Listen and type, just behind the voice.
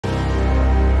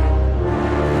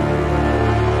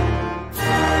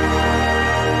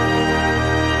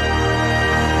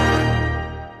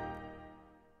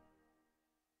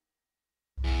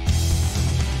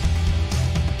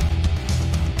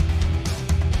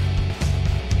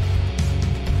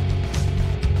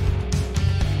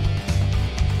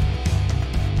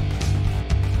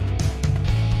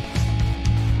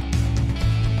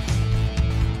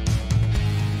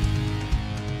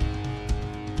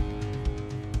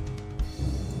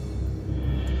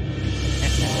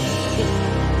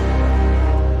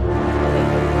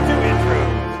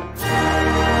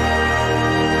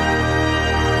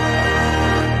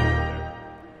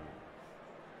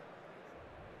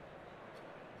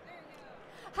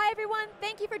Hi, everyone.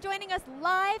 Thank you for joining us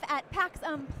live at PAX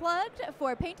Unplugged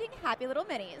for painting Happy LIl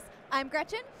Minis. I'm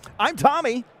Gretchen. I'm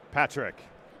Tommy. Patrick.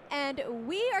 And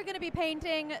we are going to be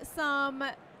painting some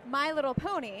My Little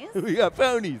Ponies. We got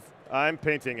ponies. I'm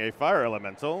painting a fire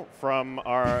elemental from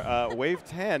our Wave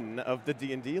 10 of the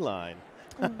D&D line.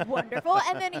 Wonderful.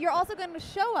 And then you're also going to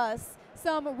show us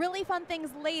some really fun things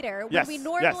later. Yes, When we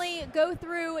normally go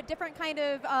through different kind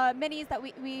of minis that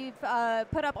we've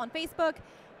put up on Facebook,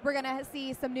 we're going to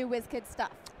see some new WizKids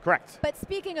stuff. Correct. But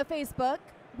speaking of Facebook,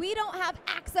 we don't have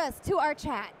access to our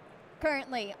chat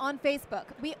currently on Facebook.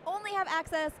 We only have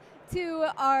access to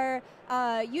our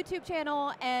YouTube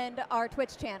channel and our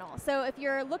Twitch channel. So if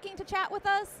you're looking to chat with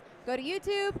us, go to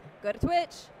YouTube, go to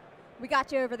Twitch. We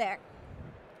got you over there.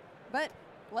 But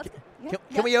let's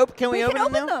Can we open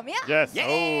them now? them, yeah. Yes. Yeah.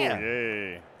 Oh,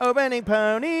 yay. Opening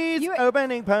ponies. You were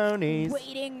Opening ponies.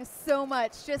 Waiting so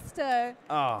much just to.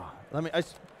 Oh,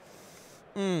 there's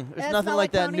That nothing smell like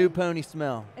like that pony? new pony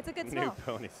smell. It's a good New smell.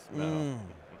 pony smell.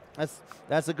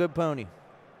 That's a good pony.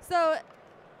 So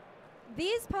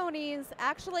these ponies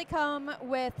actually come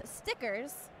with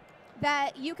stickers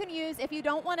that you can use if you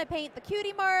don't want to paint the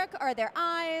cutie mark or their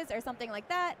eyes or something like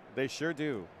that. They sure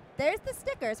do. There's the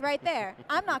stickers right there.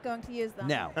 I'm not going to use them.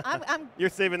 No. You're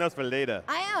saving those for later.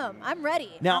 I am. I'm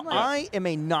ready. Now, I'm like, I am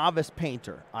a novice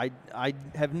painter. I've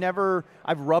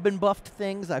rub and buffed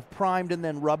things. I've primed and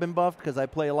then rub and buffed because I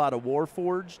play a lot of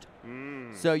Warforged.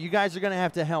 So you guys are going to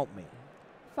have to help me.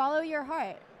 follow your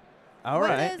heart. All What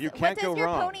right. does- You can't what go does your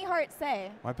wrong. pony heart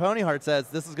say? My pony heart says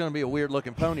this is going to be a weird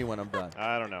looking pony when I'm done.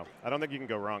 I don't know. I don't think you can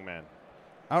go wrong, man.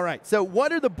 All right. So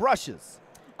what are the brushes?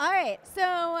 All right.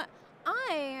 So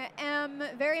I am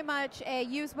very much a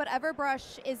use whatever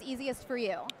brush is easiest for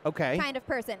you Okay. kind of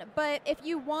person. But if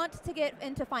you want to get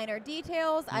into finer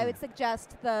details, I would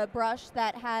suggest the brush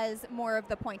that has more of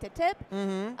the pointed tip.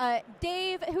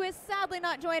 Dave, who is sadly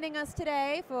not joining us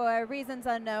today for reasons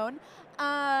unknown,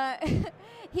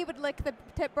 he would lick the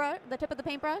tip of the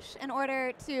paintbrush in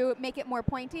order to make it more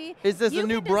pointy. Is this You a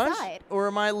new can brush decide. or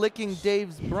am I licking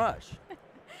Dave's brush?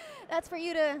 That's for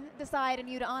you to decide and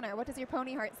you to honor. What does your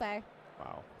pony heart say?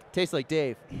 Wow. Tastes like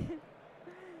Dave.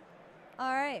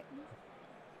 All right.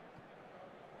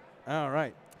 All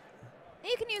right.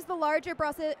 You can use the larger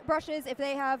brushes if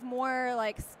they have more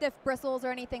like stiff bristles or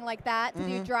anything like that to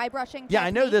do dry brushing. Yeah, I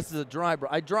know techniques. this is a dry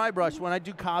brush. I dry brush when I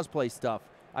do cosplay stuff.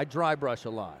 I dry brush a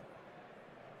lot.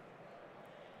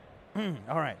 All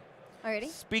right. Alrighty.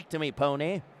 Speak to me,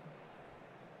 pony.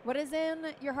 What is in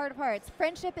your heart of hearts?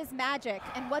 Friendship is magic.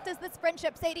 And what does this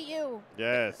friendship say to you? It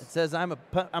Yes. says I'm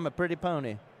a pretty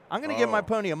pony. I'm going to give my Oh.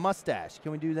 pony a mustache.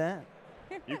 Can we do that?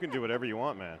 You can do whatever you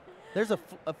want, man. There's a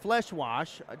flesh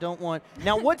wash. I don't want.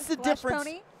 Now, what's the Flesh difference?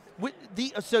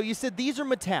 pony? So you said these are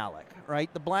metallic,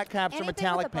 right? The black caps Anything are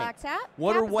metallic with a black paint. tap,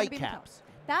 What cap are is gonna white be metallic. caps?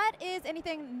 That is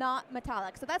anything not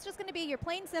metallic. So that's just going to be your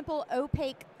plain simple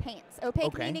opaque paints. Opaque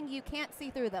Okay. meaning you can't see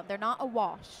through them. They're not a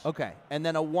wash. Okay, and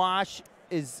then a wash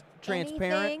is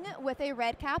transparent. Anything with a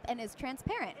red cap and is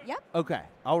transparent. Yep. Okay,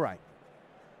 all right.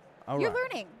 All You're right.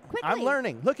 learning quickly. I'm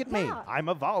learning. Look at me. Yeah. I'm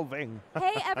evolving.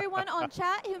 Hey, everyone on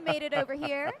chat who made it over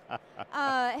here.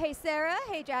 Hey, Sarah.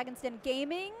 Hey, Dragonston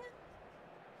Gaming.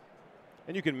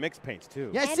 And you can mix paints,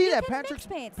 too. Yeah, I And see you that. can mix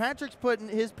paints. Patrick's putting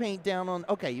his paint down on.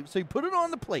 Okay, so you put it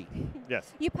on the plate.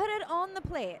 Yes. You put it on the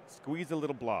plate. Squeeze a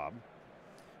little blob.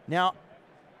 Now,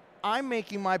 I'm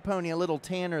making my pony a little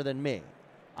tanner than me.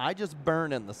 I just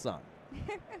burn in the sun.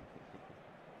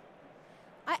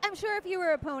 I'm sure if you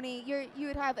were a pony, you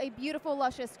would have a beautiful,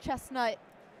 luscious chestnut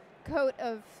coat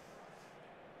of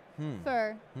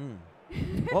fur.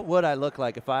 What would I look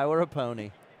like if I were a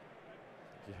pony?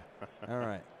 All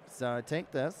right. So I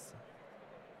take this.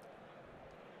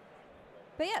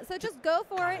 But yeah, so just go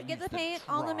for Gotta it. Get use the the paint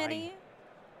on the dry. mini.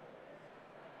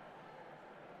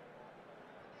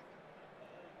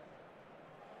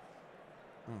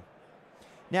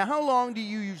 Now, how long do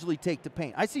you usually take to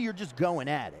paint? I see you're just going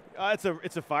at it.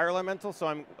 It's a fire elemental, so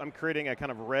I'm creating a kind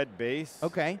of red base.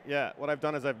 Okay. Yeah. What I've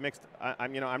done is I've mixed.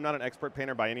 I'm not an expert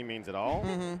painter by any means at all.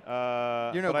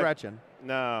 You're no but Gretchen.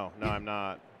 No, I'm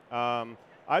not.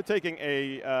 I'm taking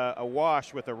a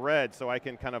wash with a red so I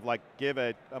can kind of like give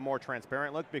a more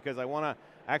transparent look because I want to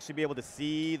actually be able to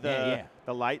see the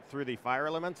light through the fire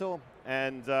elemental.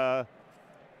 And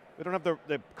we don't have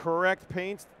the correct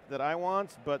paint that I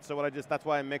want, but so that's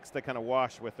why I mixed the kind of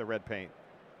wash with the red paint.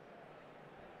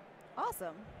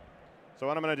 Awesome. So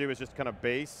what I'm going to do is just kind of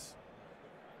base.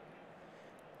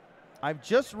 I've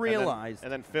just realized.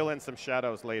 And then fill in some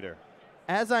shadows later.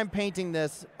 As I'm painting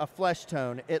this a flesh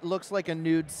tone, it looks like a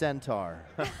nude centaur.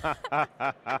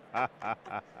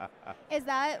 Is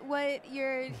that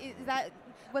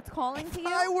what's calling to you?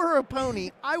 If I were a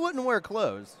pony, I wouldn't wear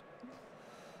clothes.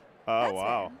 Oh, That's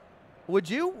wow. fair. Would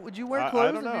you? Would you wear I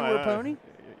clothes don't if know. you were a pony?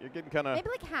 You're getting kind of Maybe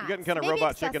like hats. You're getting kind of Maybe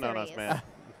robot chicken on us, accessories. man.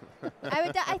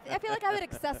 I feel like I would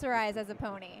accessorize as a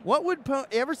pony. What would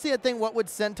ever see a thing? What would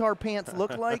centaur pants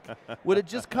look like? Would it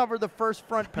just cover the first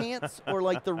front pants, or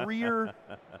like the rear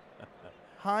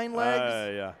hind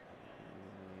legs? Yeah.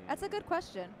 That's a good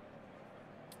question.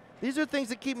 These are things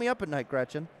that keep me up at night,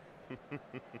 Gretchen.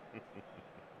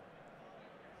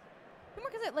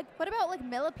 What about like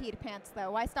millipede pants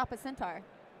though? Why stop at centaur?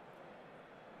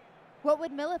 What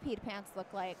would millipede pants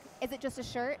look like? Is it just a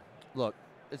shirt? Look,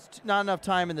 it's not enough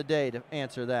time in the day to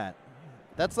answer that.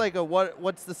 That's like a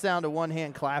what's the sound of one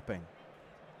hand clapping?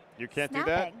 You can't do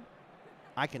Snapping. that?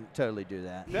 I can totally do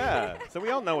that. Yeah. So we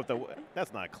all know what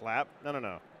that's not a clap.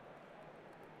 No.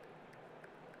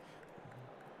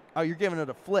 Oh, you're giving it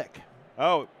a flick.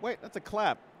 Oh, wait, that's a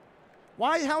clap.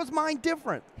 Why? How is mine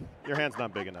different? Your hand's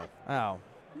not big enough. Oh.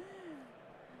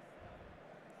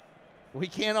 We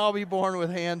can't all be born with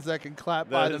hands that can clap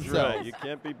by That is themselves. right. You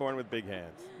can't be born with big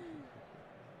hands.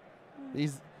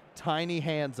 These tiny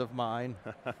hands of mine.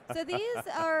 So these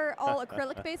are all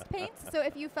acrylic-based paints. So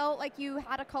if you felt like you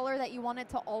had a color that you wanted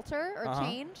to alter or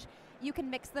change, you can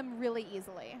mix them really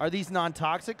easily. Are these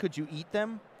non-toxic? Could you eat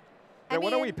them? Yeah,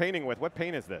 what are we painting with? What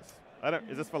paint is this?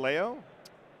 Is this Vallejo?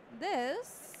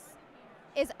 This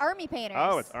is Army Painters.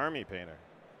 Oh, it's Army Painter.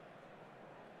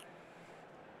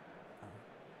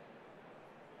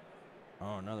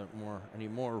 Oh, any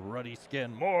more ruddy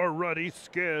skin. More ruddy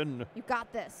skin. You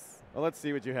got this. Well, let's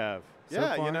see what you have. So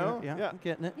Yeah, far, you know. Yeah, I'm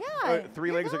getting it. Yeah. 3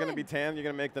 you're legs are going to good. be tan. You're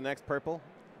going to make the next purple.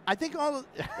 I think all.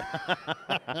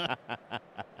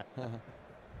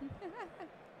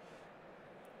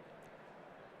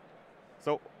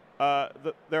 So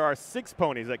there are 6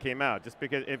 ponies that came out. Just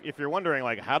because if you're wondering,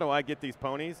 like, how do I get these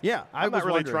ponies? Yeah, I'm not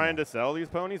really wondering trying that. to sell these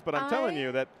ponies, but I'm telling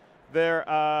you that there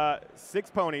are 6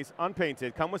 ponies,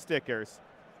 unpainted, come with stickers,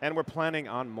 and we're planning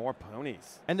on more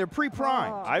ponies. And they're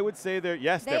pre-primed. Oh. I would say they're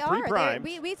They are. pre-primed.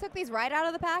 We took these right out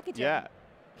of the packaging. Yeah.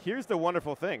 Here's the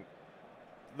wonderful thing.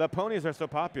 The ponies are so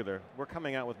popular, we're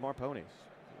coming out with more ponies.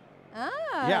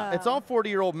 Ah. Yeah, it's all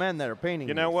 40-year-old men that are painting.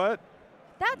 You know these. what?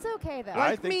 That's okay though. Like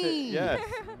I think me. That, yes.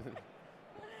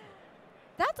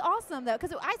 That's awesome though,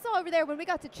 because I saw over there when we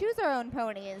got to choose our own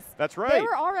ponies. That's right. They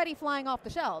were already flying off the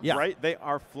shelves. Yeah. Right? They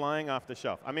are flying off the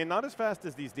shelf. I mean, not as fast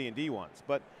as these D&D ones,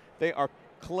 but they are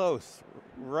close,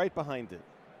 right behind it.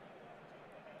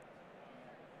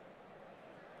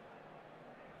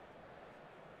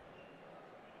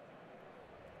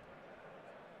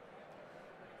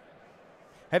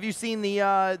 Have you seen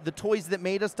the Toys That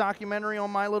Made Us documentary on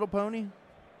My Little Pony?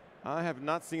 I have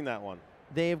not seen that one.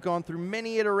 They have gone through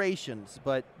many iterations,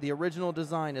 but the original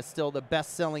design is still the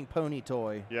best-selling pony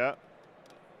toy. Yeah.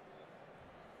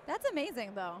 That's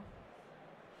amazing though.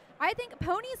 I think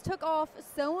ponies took off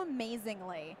so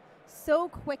amazingly, so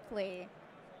quickly.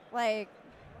 Like,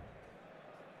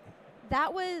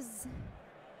 that was...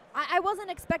 I wasn't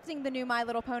expecting the new My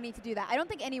Little Pony to do that. I don't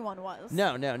think anyone was.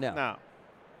 No. No.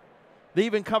 They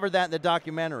even covered that in the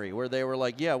documentary where they were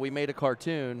like, yeah, we made a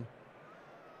cartoon.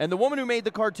 And the woman who made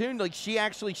the cartoon, like she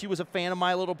was a fan of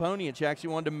My Little Pony, and she actually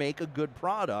wanted to make a good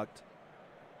product.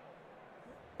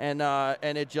 And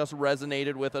it just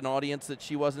resonated with an audience that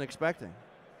she wasn't expecting.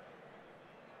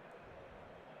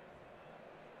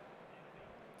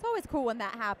 It's always cool when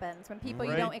that happens, when people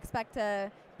you Right. don't expect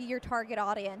to be your target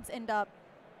audience end up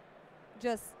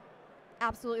just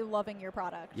absolutely loving your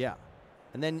product. Yeah.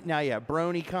 And then now, yeah,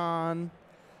 BronyCon.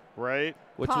 Right?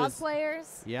 Which was,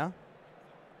 Cosplayers. yeah.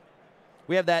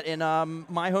 We have that in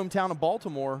my hometown of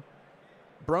Baltimore,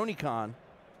 BronyCon.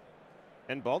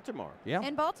 In Baltimore. Yeah.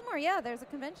 In Baltimore, yeah, there's a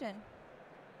convention.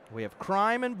 We have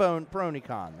Crime and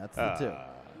BronyCon. That's the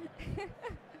two.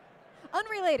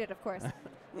 Unrelated, of course.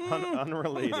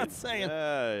 Unrelated. I'm not saying.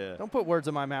 Yeah. Don't put words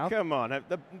in my mouth. Come on.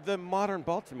 The modern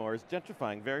Baltimore is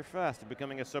gentrifying very fast and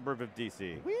becoming a suburb of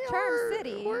D.C. Charm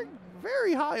City. We're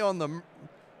very high on the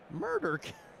murder.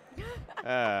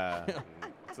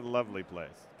 It's a lovely place.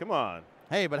 Come on.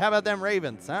 Hey, but how about them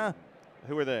Ravens, huh?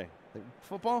 Who are they?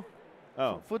 Football?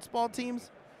 Oh. Football teams?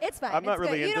 It's fine. I'm not It's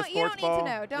really good. into you don't sports ball. need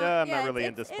to know. Don't, yeah, I'm yeah, not really it's-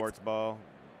 into it's- sports ball.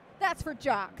 That's for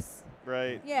jocks.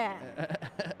 Right. Yeah.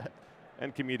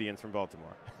 And comedians from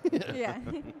Baltimore. Yeah.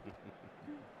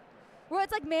 Well,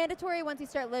 it's like mandatory once you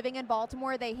start living in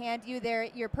Baltimore. They hand you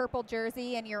your purple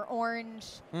jersey and your orange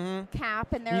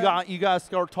cap, and you guys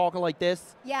start talking like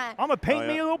this. Yeah. I'm gonna paint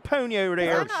me a little pony over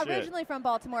there. I'm not originally from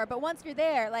Baltimore, but once you're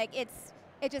there, like it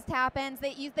just happens.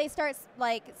 They start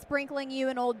like sprinkling you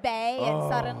in Old Bay,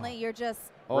 and suddenly you're just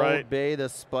Old Bay, the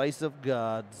spice of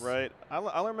gods. Right. All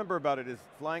I remember about it is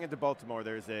flying into Baltimore.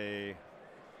 There's a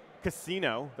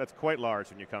casino that's quite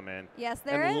large when you come in. Yes,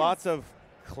 there is. And lots of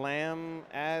clam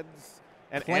ads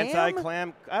and Clam?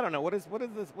 anti-clam. I don't know what is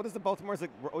this. What is the Baltimore's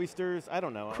like oysters? I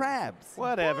don't know. Crabs.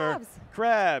 Whatever.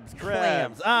 Crabs.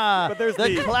 Clams. But there's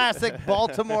the classic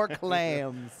Baltimore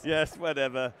clams. Yes,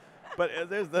 whatever. But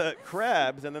there's the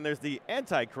crabs, and then there's the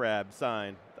anti-crab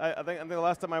sign. I think the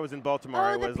last time I was in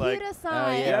Baltimore, it was the like PETA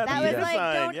sign. yeah, that PETA was like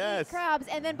sign, don't eat crabs,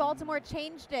 and then Baltimore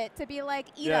changed it to be like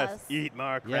eat us. Eat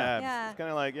more crabs. Yeah. It's kind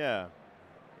of like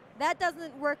That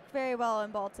doesn't work very well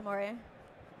in Baltimore.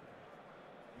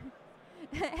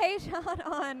 Hey, Sean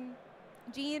on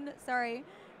Gene. Sorry,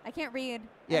 I can't read.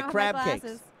 Yeah, I don't crab have my cakes.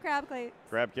 glasses. Crab cakes.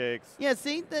 crab cakes. Yeah,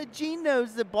 see, Gene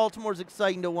knows that Baltimore's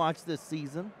exciting to watch this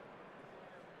season.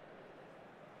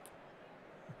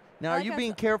 Now, are you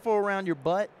being careful around your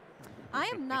butt? I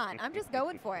am not. I'm just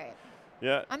going for it.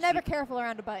 Yeah. I'm never careful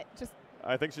around a butt. Just.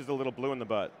 I think she's a little blue in the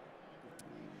butt.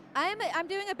 I'm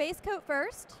doing a base coat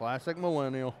first. Classic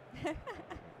millennial.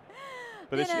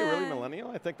 But is she a really millennial?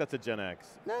 I think that's a Gen X.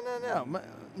 No. How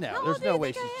There's old do no you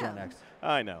way think she's I Gen am? X.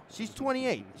 I know. She's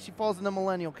 28. She falls in the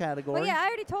millennial category. Well, yeah, I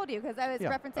already told you because I was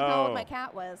referencing how old my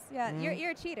cat was. Yeah,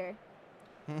 you're a cheater.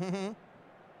 Yeah,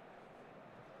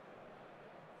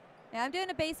 I'm doing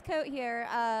a base coat here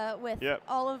with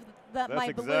all of my blue. That's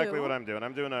exactly what I'm doing.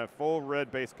 I'm doing a full red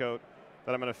base coat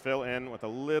that I'm going to fill in with a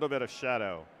little bit of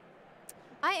shadow.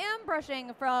 I am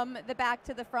brushing from the back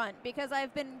to the front because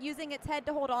I've been using its head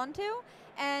to hold on to,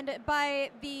 and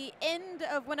by the end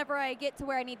of whenever I get to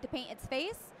where I need to paint its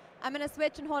face, I'm going to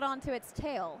switch and hold on to its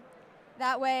tail.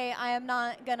 That way I am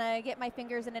not going to get my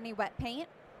fingers in any wet paint.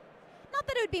 Not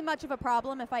that it would be much of a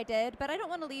problem if I did, but I don't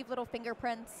want to leave little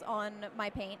fingerprints on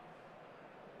my paint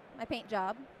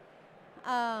job.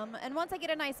 And once I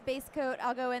get a nice base coat,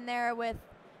 I'll go in there with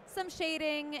some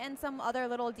shading and some other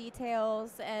little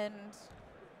details, and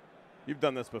You've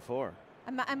done this before.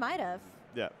 I might have.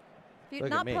 Yeah.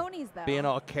 Not ponies, though. Being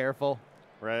all careful.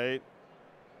 Right.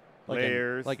 Like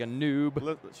Layers. like a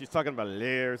noob. She's talking about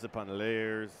layers upon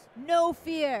layers. No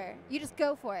fear. You just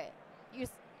go for it. You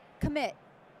just commit.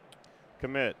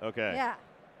 Commit. Okay. Yeah.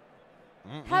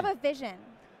 Have a vision.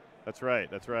 That's right.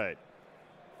 That's right.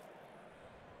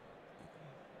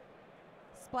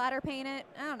 Splatter paint it.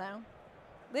 I don't know.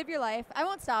 Live your life. I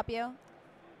won't stop you.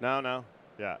 No.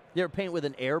 Yeah. You ever paint with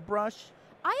an airbrush?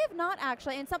 I have not,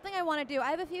 actually, and something I want to do.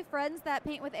 I have a few friends that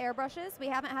paint with airbrushes. We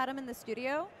haven't had them in the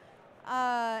studio.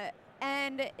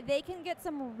 And they can get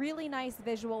some really nice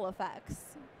visual effects.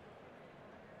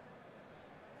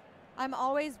 I'm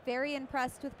always very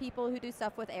impressed with people who do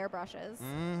stuff with airbrushes.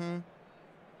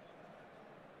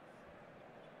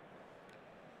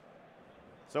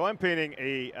 So I'm painting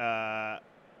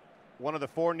one of the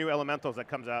 4 new elementals that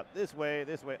comes out this way,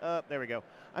 up. There we go.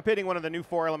 I'm painting one of the new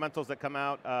 4 elementals that come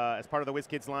out as part of the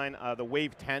WizKids line, the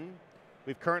Wave 10.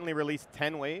 We've currently released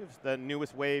 10 waves. The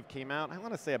newest wave came out, I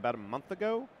want to say, about a month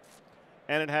ago.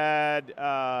 And it had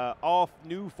all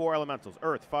new 4 elementals: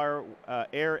 Earth, Fire,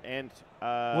 Air, and...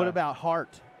 what about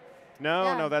heart?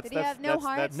 No, that's... Did he have no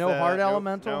heart? No heart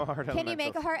elemental? No heart Can you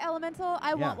make a heart elemental?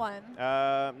 I want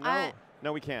one.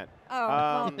 No, we can't. Oh,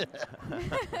 well.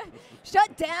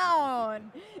 Shut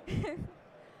down.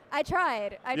 I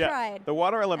tried. I tried. The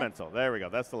water elemental. There we go.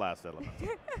 That's the last elemental.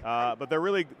 But they're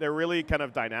really kind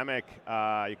of dynamic.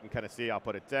 You can kind of see. I'll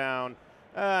put it down.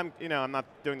 I'm not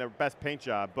doing the best paint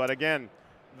job, but again,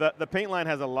 the paint line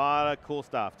has a lot of cool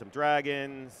stuff. Some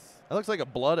dragons. It looks like a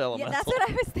blood elemental. Yeah, that's what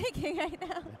I was thinking right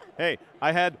now. Hey,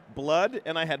 I had blood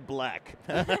and I had black.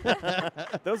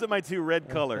 Those are my 2 red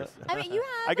colors. I mean, you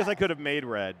have... I guess I could have made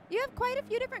red. You have quite a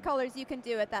few different colors you can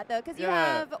do with that, though, because you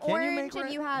have orange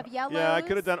and you have yellow. Yeah, I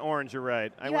could have done orange. You're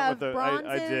right. You have bronzes.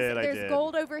 I did. There's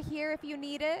gold over here if you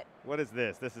need it. What is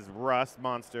this? This is rust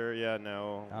monster. Yeah,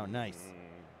 no. Oh, nice.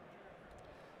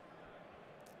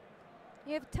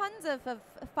 You have tons of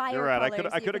fire You're right.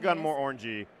 colors I could have gone use. more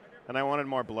orangey, and I wanted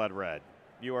more blood red.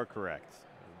 You are correct.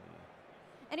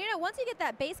 And once you get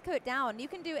that base coat down, you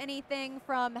can do anything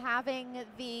from having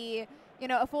the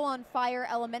a full-on fire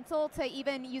elemental to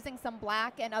even using some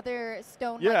black and other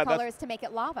stone-like colors to make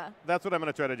it lava. That's what I'm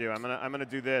going to try to do. I'm gonna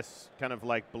do this kind of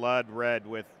like blood red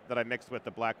that I mixed with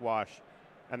the black wash,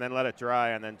 and then let it dry,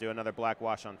 and then do another black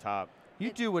wash on top.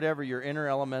 You do whatever your inner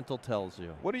elemental tells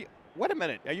you. What do you? Wait a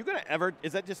minute. Are you going to ever?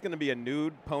 Is that just going to be a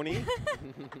nude pony?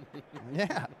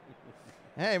 Yeah.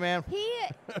 Hey, man. He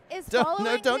is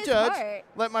following don't his judge. heart.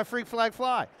 Let my freak flag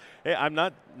fly. Hey, I'm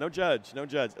not. No judge. No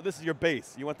judge. This is your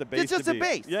base. You want the base It's just to a be.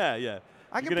 base. Yeah, yeah.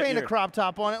 I can paint a crop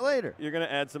top on it later. You're going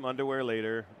to add some underwear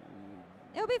later.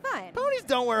 It'll be fine. Ponies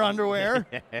don't wear underwear.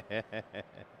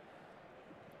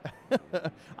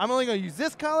 I'm only going to use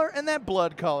this color and that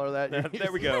blood color.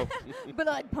 There we go.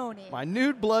 Blood pony. My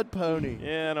nude blood pony.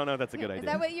 Yeah, I don't know if that's a good idea. Is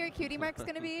that what your cutie mark's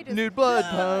going to be? Just Nude blood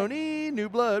pony.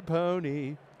 Nude blood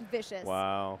pony. Vicious.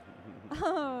 Wow.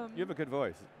 You have a good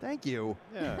voice. Thank you.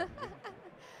 Yeah.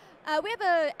 We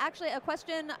have actually a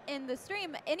question in the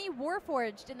stream. Any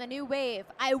Warforged in the new wave?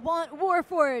 I want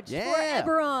Warforged for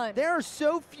Eberron. There are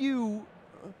so few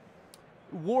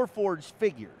Warforged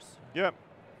figures. Yep.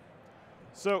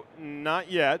 So not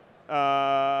yet.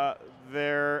 As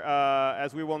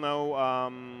we will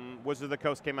know, Wizards of the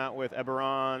Coast came out with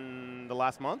Eberron the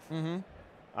last month,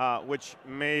 which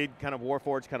made kind of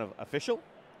Warforged kind of official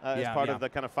as part of the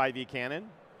kind of 5e canon.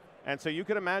 And so you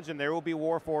can imagine there will be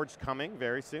Warforged coming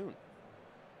very soon.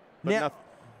 But now,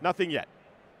 nothing yet.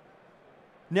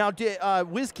 Now,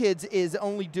 WizKids is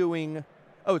only doing,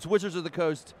 it's Wizards of the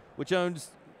Coast, which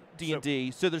owns D&D,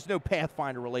 so there's no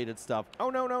Pathfinder-related stuff. Oh,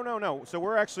 no. So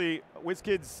we're actually,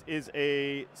 WizKids is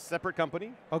a separate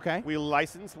company. Okay. We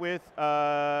license with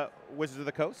Wizards of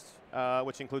the Coast,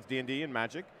 which includes D&D and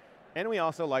Magic. And we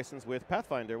also license with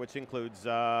Pathfinder, which includes,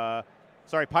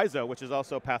 Paizo, which is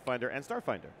also Pathfinder and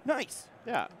Starfinder. Nice.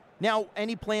 Yeah. Now,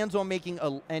 any plans on making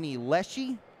any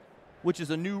Leshy, which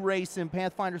is a new race in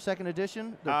Pathfinder 2nd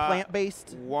Edition? They're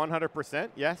plant-based? 100%,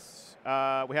 yes.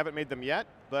 We haven't made them yet,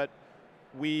 but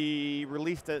we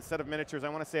released a set of miniatures, I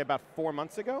want to say about 4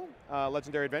 months ago,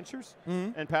 Legendary Adventures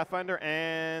and Pathfinder,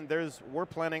 and we're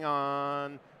planning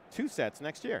on 2 sets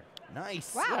next year.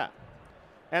 Nice. Wow. Yeah.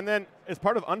 And then as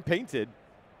part of Unpainted,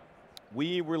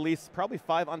 we release probably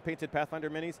 5 unpainted Pathfinder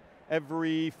minis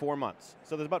every 4 months.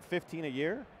 So there's about 15 a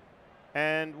year.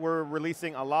 And we're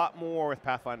releasing a lot more with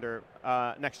Pathfinder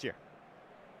next year.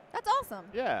 That's awesome.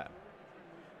 Yeah.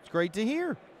 It's great to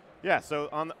hear. Yeah, so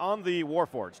on the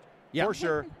Warforged, for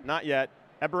sure, not yet.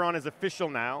 Eberron is official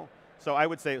now. So I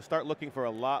would say start looking for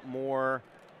a lot more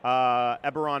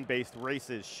Eberron-based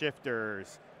races,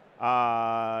 shifters,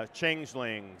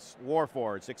 changelings,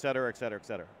 Warforged, et cetera, et cetera, et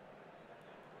cetera.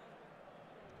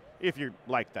 If you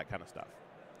like that kind of stuff.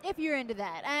 If you're into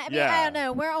that. I mean, I don't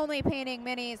know. We're only painting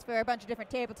minis for a bunch of different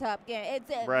tabletop games.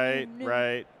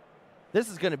 Right. This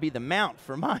is going to be the mount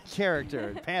for my character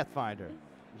in Pathfinder.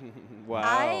 Wow.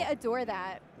 I adore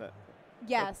that.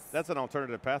 Yes. That's an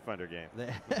alternative Pathfinder game.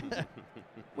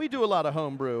 We do a lot of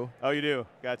homebrew. Oh, you do?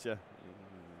 Gotcha.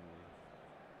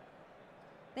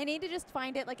 They need to just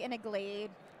find it like in a glade.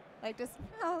 Like just,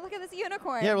 look at this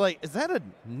unicorn. Yeah, we're like, is that a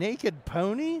naked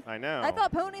pony? I know. I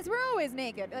thought ponies were always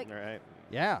naked. Like, right.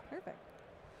 Yeah. Perfect.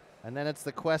 And then it's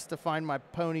the quest to find my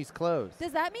pony's clothes.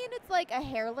 Does that mean it's like a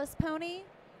hairless pony?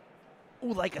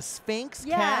 Ooh, like a sphinx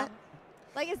Yeah. cat?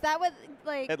 Like, is that what,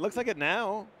 like... It looks like it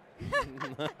now.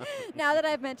 Now that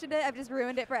I've mentioned it, I've just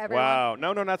ruined it for everyone. Wow.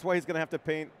 No, that's why he's going to have to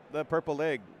paint the purple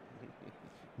leg.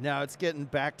 No, it's getting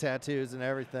back tattoos and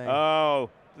everything.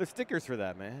 Oh, there's stickers for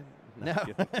that, man. No.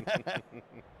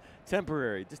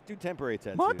 Temporary. Just do temporary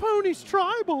tattoos. My pony's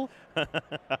tribal.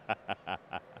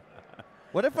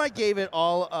 What if I gave it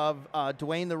all of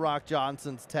Dwayne "The Rock"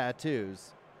 Johnson's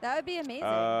tattoos? That would be amazing.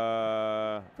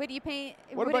 Would you paint...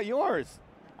 What about yours?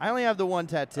 I only have the one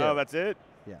tattoo. Oh, that's it?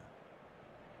 Yeah.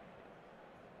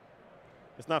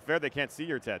 It's not fair they can't see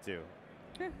your tattoo.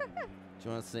 Do you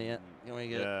want to see it? You want to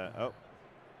get it? Oh.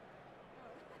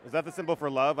 Is that the symbol for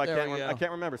love? I There we go.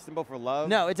 can't remember. Symbol for love?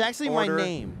 No, it's actually Order. my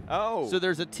name. Oh. So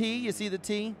there's a T. You see the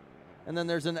T? And then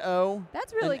there's an O.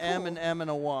 That's really an cool. M, an M,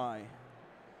 and a Y.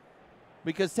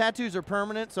 Because tattoos are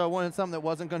permanent, so I wanted something that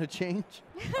wasn't going to change.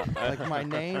 Like my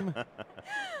name.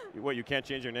 What, you can't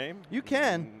change your name? You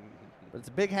can, but it's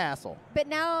a big hassle. But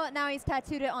now he's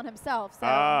tattooed it on himself, so...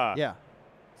 Yeah.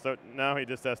 So now he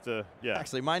just has to,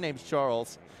 Actually, my name's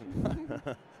Charles.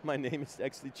 My name is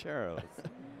actually Charles.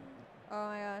 Oh,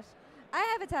 my gosh. I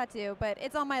have a tattoo, but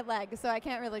it's on my leg, so I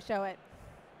can't really show it.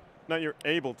 No, you're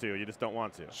able to. You just don't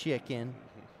want to. Chicken.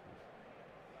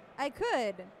 I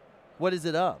could. What is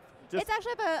it of? Just it's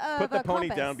actually a put the pony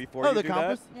compass. down before you the do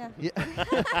compass? that. Yeah.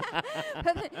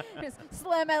 Just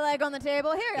slam my leg on the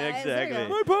table. Here, guys. There you Exactly. go.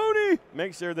 My pony!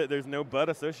 Make sure that there's no butt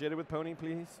associated with pony,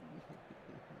 please.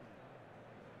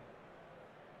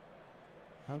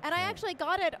 Okay. And I actually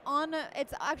got it on,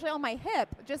 it's actually on my hip,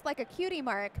 just like a cutie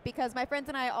mark, because my friends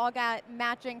and I all got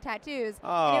matching tattoos.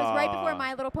 And it was right before Aw.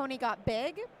 My Little Pony got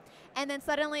big. And then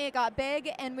suddenly it got big,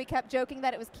 and we kept joking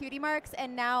that it was cutie marks,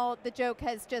 and now the joke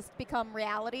has just become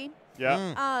reality.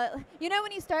 Yeah. You know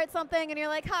when you start something and you're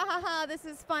like, ha ha ha, this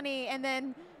is funny, and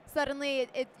then suddenly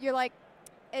you're like,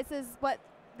 this is what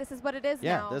it is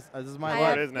now. Yeah, this is my What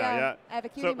life. it is now, yeah. I have a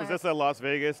cutie So mark. was this a Las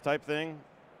Vegas type thing?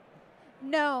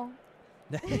 No.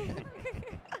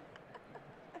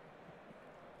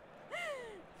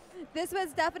 This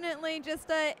was definitely just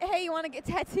a, hey, you want to get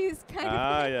tattoos kind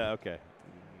of thing. Yeah, okay.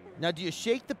 Now, do you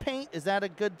shake the paint? Is that a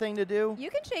good thing to do? You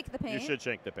can shake the paint. You should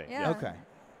shake the paint. Yeah. Okay.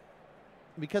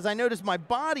 Because I noticed my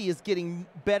body is getting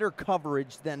better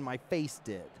coverage than my face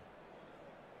did.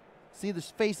 See,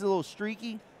 this face is a little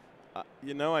streaky.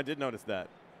 You know, I did notice that.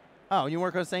 Oh, you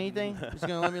weren't going to say anything? Just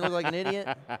going to let me look like an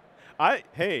idiot?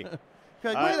 Hey.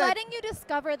 We're letting you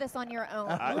discover this on your own.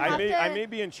 I may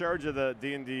be in charge of the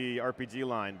D&D RPG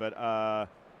line, but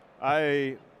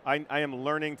I am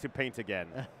learning to paint again.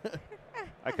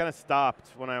 I kind of stopped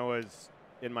when I was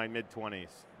in my mid-20s.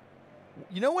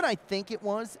 You know what I think it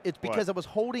was? It's because I was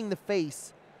holding the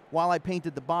face while I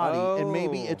painted the body, and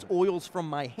maybe it's oils from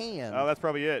my hand. Oh, that's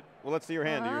probably it. Well, let's see your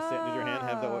hand. Did your hand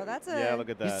have the? Yeah, look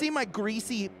at that. You see my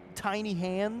greasy, tiny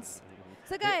hands?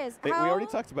 So guys, we already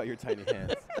talked about your tiny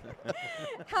hands.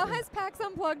 How has PAX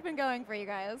Unplugged been going for you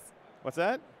guys? What's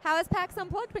that? How has PAX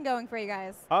Unplugged been going for you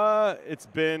guys? It's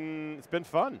been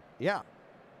fun. Yeah.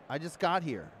 I just got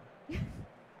here.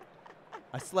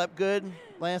 I slept good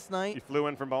last night. You flew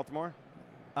in from Baltimore?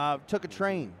 Took a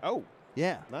train. Oh.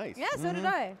 Yeah. Nice. Yeah, so did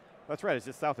I. That's right. It's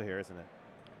just south of here, isn't it?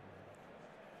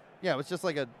 Yeah, it was just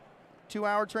like a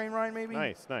 2-hour train ride, maybe.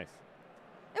 Nice.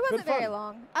 It wasn't very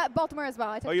long. Baltimore as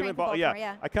well. I took a train from Baltimore,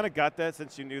 yeah. I kind of got that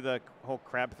since you knew the whole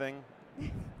crab thing.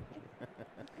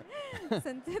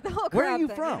 Since the whole crab Where are you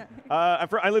thing, from? yeah.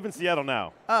 I live in Seattle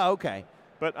now. Oh, okay.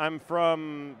 But I'm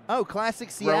from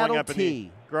classic Seattle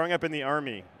tea. Growing up in the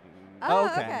Army. Oh,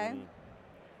 okay.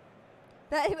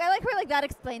 I like where that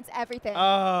explains everything.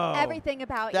 Oh. Everything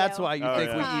about That's you. why you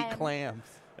think we eat clams.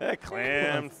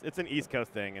 Clams. It's an East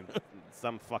Coast thing, and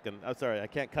some fucking. Oh, sorry, I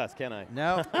can't cuss, can I?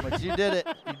 No, but you did it.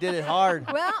 You did it hard.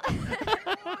 Well,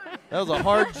 that was a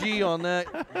hard G on that.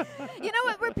 You know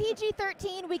what? We're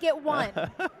PG-13. We get 1.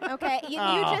 Okay, you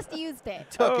just used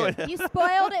it. Took it. You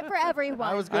spoiled it for everyone.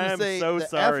 I was going to say so the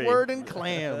sorry. F word and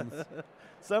clams.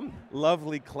 Some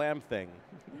lovely clam thing.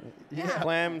 Yeah.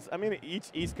 Clams. I mean, each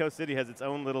East Coast city has its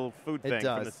own little food thing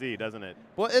from the sea, doesn't it?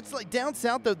 Well, it's like down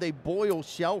south, though, they boil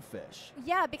shellfish.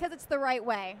 Yeah, because it's the right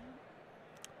way.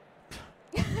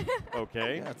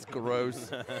 Okay. That's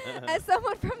gross. As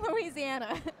someone from Louisiana.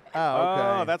 Oh,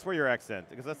 okay. Oh, that's where your accent.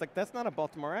 Because that's not a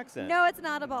Baltimore accent. No, it's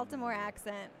not a Baltimore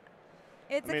accent.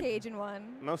 It's a Cajun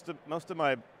one. Most of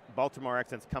my Baltimore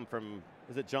accents come from,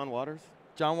 is it John Waters?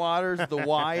 John Waters, The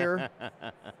Wire.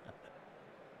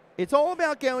 It's all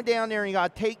about going down there and you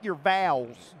got to take your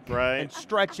vowels and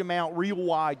stretch them out real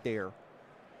wide there.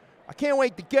 I can't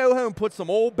wait to go home and put some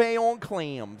Old Bay on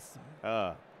clams.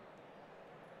 Go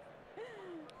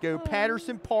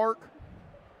Patterson Park.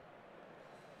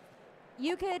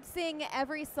 You could sing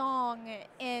every song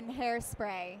in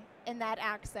Hairspray in that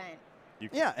accent.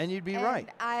 Yeah, and you'd be right.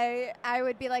 I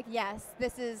would be like, yes,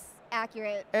 this is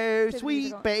accurate. Oh,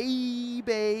 sweet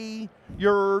baby,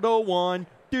 you're the one.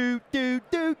 Do, do,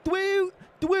 do, do,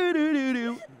 do, do, do,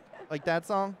 do. Like that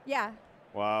song? Yeah.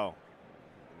 Wow.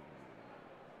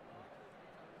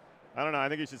 I don't know. I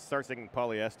think you should start singing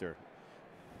Polyester.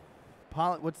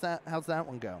 What's that? How's that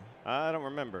one go? I don't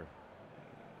remember.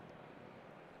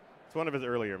 It's one of his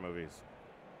earlier movies.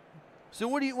 So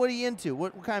what are you into?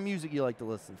 What kind of music you like to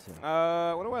listen to?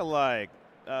 What do I like?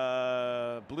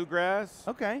 Bluegrass.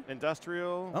 Okay.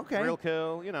 Industrial. Okay. Real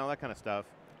Kill. You know, that kind of stuff.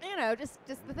 You know, just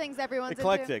the things everyone's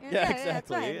eclectic. into. Yeah,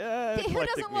 exactly. Who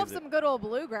doesn't love some good old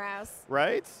bluegrass?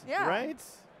 Right? Yeah. Right?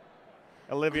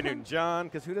 Olivia Newton-John,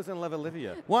 because who doesn't love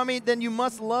Olivia? Well, I mean, then you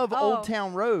must love Old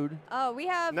Town Road. Oh, we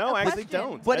have No, I actually question.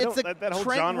 don't. But I it's don't, a that whole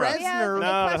Trent genre. Reznor. No,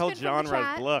 that whole question from the genre is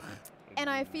chat. blech. And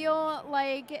I feel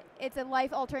like it's a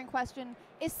life-altering question.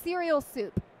 Is cereal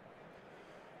soup?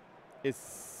 Is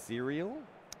cereal?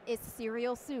 Is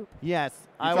cereal soup? Yes,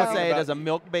 You're I would talking say it about- is a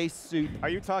milk-based soup. Are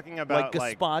you talking about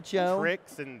like gazpacho?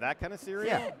 tricks and that kind of cereal?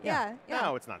 Yeah. Yeah.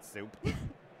 No, it's not soup.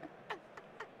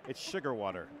 It's sugar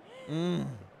water. Mmm.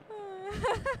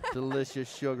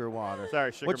 Delicious sugar water.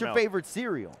 Sorry, sugar What's your milk. favorite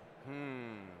cereal?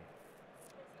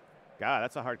 God,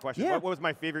 that's a hard question. Yeah. What was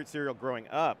my favorite cereal growing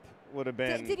up? Would have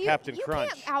been Did Captain you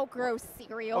Crunch. can't outgrow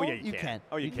cereal. Oh, yeah, You can.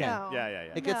 Oh, you You can. can. No. Yeah, yeah,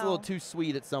 yeah. It gets a little No. too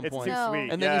sweet at some It's point. too No. sweet.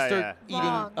 And then yeah, you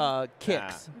start Wrong. eating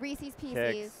Kicks. Reese's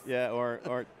Pieces. Kicks. Yeah, or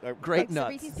Grape Like the nuts.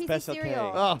 Reese's Pieces Special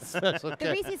cereal. K. Oh, special The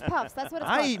K. Reese's Puffs. That's what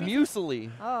it's I called. eat Reese's-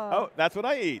 muesli. Oh, that's what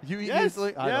I eat. You eat yes.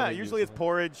 muesli? I Yeah, don't eat usually it's muesli.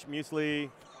 porridge, muesli.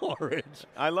 Porridge.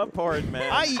 I love porridge, man.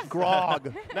 I eat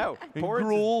grog. No, And porridge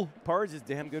gruel. Porridge is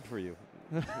damn good for you.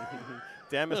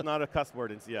 Damn is not a cuss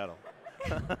word in Seattle.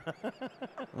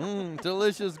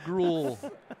 Delicious gruel.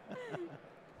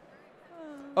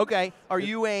 Okay, do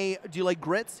you like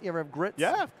grits? You ever have grits?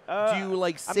 Yeah. Do you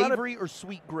like I'm not a- savory or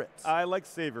sweet grits? I like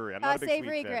savory. I'm not a big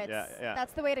savory sweet fan. grits. Yeah, yeah.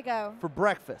 That's the way to go. For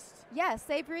breakfast. Yeah,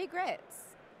 savory grits.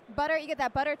 Butter. You get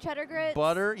that butter cheddar grits.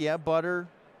 Butter, yeah, butter.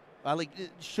 I like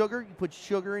sugar. You put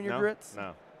sugar in your no, grits?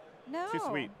 No. No. Too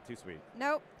sweet. Too sweet.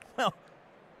 Nope. Well,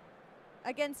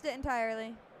 Against it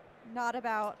entirely. Not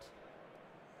about.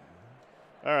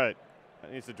 All right.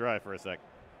 It needs to dry for a sec.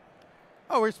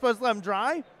 oh, we're supposed to let them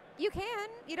dry? You can.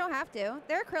 You don't have to.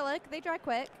 They're acrylic. They dry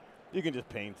quick. You can just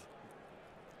paint.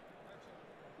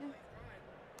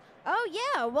 Oh,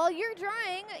 yeah. While you're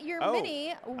drying your Oh.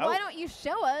 mini, why don't you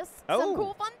show us Oh. some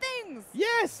cool, fun things?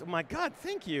 Yes. Oh my God.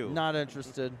 Thank you. Not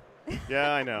interested.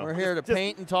 Yeah, I know. We're here to Just-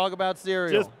 paint and talk about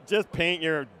cereal. Just paint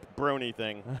your brony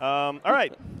thing. All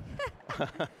right.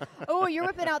 Oh, you're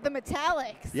whipping out the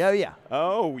metallics. yeah.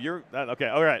 Oh, you're okay.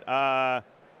 All right.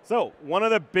 So one of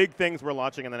the big things we're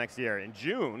launching in the next year in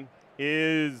June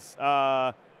is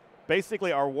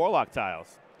basically our Warlock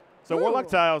tiles. So Ooh. Warlock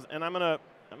tiles, and I'm gonna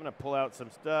pull out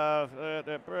some stuff.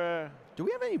 Do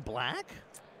we have any black?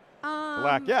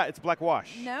 Black, yeah, it's black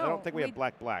wash. I no, don't think we we-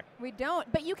 have black. We don't,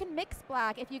 but you can mix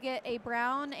black if you get a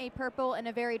brown, a purple, and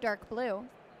a very dark blue.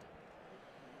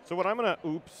 So what I'm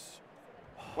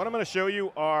gonna show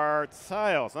you are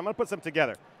tiles. I'm gonna put some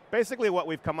together. Basically, what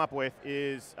we've come up with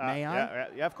is. May I?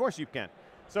 Yeah, of course you can.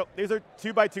 So these are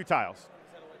 2x2 tiles.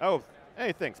 Oh,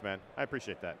 hey, thanks, man. I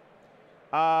appreciate that.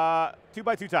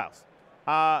 2x2 tiles.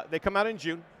 They come out in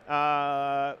June.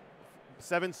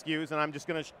 7 SKUs, and I'm just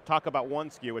going to talk about one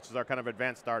SKU, which is our kind of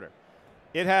advanced starter.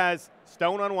 It has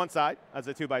stone on one side as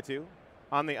a 2x2.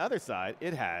 On the other side,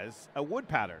 it has a wood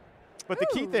pattern. But the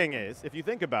key Ooh. thing is, if you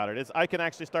think about it, is I can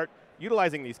actually start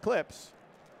utilizing these clips.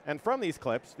 And from these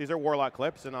clips, these are Warlock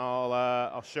clips, and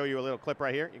I'll show you a little clip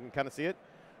right here. You can kind of see it.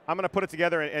 I'm going to put it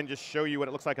together and just show you what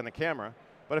it looks like on the camera.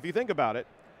 But if you think about it,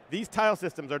 these tile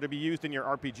systems are to be used in your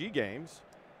RPG games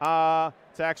to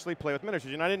actually play with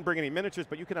miniatures. And I didn't bring any miniatures,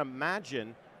 but you can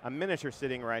imagine a miniature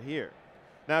sitting right here.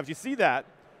 Now, if you see that,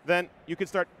 then you can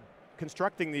start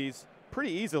constructing these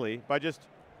pretty easily by just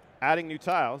adding new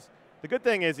tiles. The good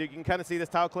thing is you can kind of see this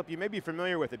tile clip. You may be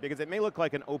familiar with it because it may look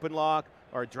like an open lock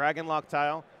or a dragon lock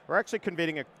tile. We're actually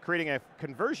creating a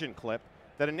conversion clip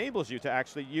that enables you to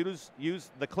actually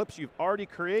use the clips you've already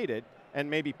created and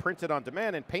maybe printed on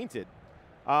demand and painted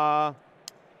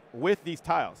with these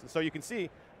tiles. And so you can see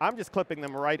I'm just clipping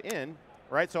them right in,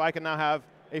 right? So I can now have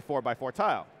a 4x4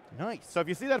 tile. Nice. So if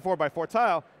you see that 4x4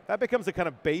 tile, that becomes the kind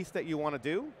of base that you want to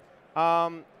do.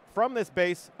 From this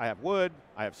base, I have wood,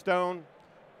 I have stone.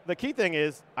 The key thing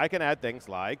is I can add things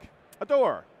like a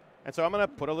door. And so I'm going to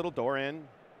put a little door in,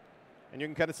 and you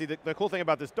can kind of see the cool thing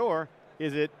about this door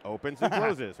is it opens and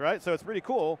closes, right? So it's pretty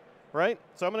cool, right?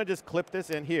 So I'm going to just clip this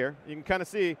in here. You can kind of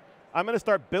see I'm going to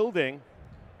start building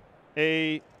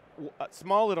a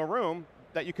small little room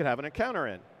that you could have an encounter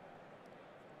in.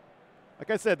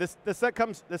 Like I said, this set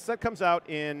comes out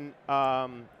in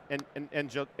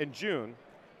June.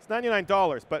 It's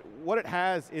 $99, but what it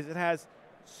has is it has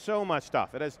so much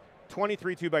stuff. It has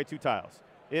 23 2x2 tiles.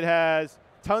 It has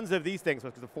tons of these things,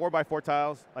 which is the 4x4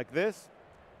 tiles like this.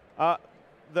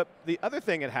 The other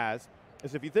thing it has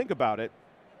is, if you think about it,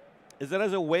 is it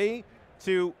has a way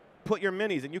to put your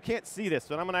minis, and you can't see this,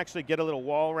 so I'm going to actually get a little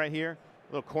wall right here,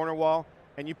 a little corner wall,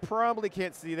 and you probably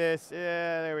can't see this.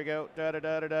 Yeah, there we go.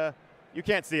 Da-da-da-da-da. You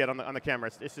can't see it on the camera.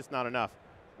 It's just not enough.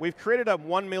 We've created a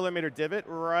 1mm divot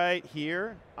right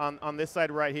here on this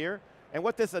side right here. And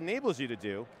what this enables you to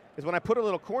do is when I put a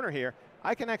little corner here,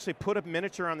 I can actually put a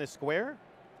miniature on this square.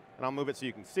 And I'll move it so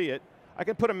you can see it. I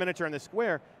can put a miniature on this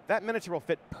square. That miniature will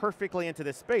fit perfectly into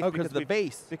this space. Oh, because of the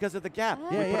base. Because of the gap. Oh.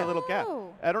 We put a little gap.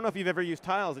 Oh. I don't know if you've ever used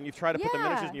tiles and you've tried to put the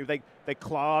miniatures and they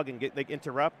clog and they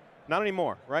interrupt. Not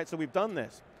anymore, right? So we've done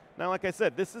this. Now, like I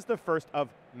said, this is the first of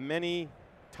many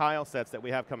tile sets that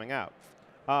we have coming out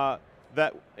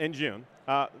that in June.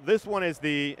 This one is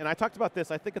and I talked about this,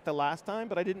 I think, at the last time,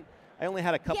 but I only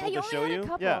had a couple to show you.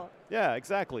 Yeah,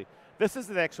 exactly. This is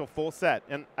the actual full set,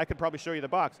 and I could probably show you the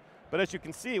box. But as you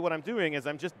can see, what I'm doing is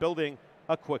I'm just building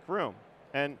a quick room.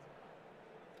 And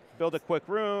build a quick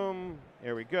room.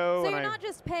 Here we go. So you're not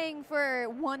just paying for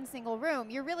one single room.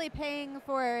 You're really paying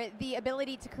for the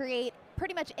ability to create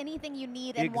pretty much anything you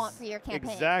need and want for your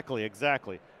campaign. Exactly,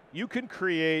 exactly. You can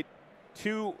create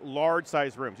 2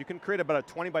 large-size rooms. You can create about a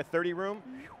 20 by 30 room,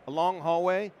 a long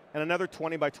hallway, and another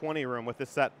 20 by 20 room with this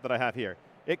set that I have here.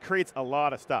 It creates a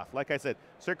lot of stuff, like I said.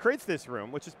 So it creates this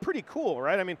room, which is pretty cool,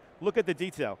 right? I mean, look at the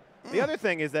detail. The other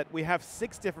thing is that we have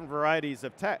 6 different varieties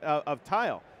of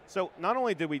tile. So not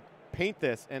only did we paint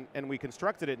this and we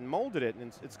constructed it and molded it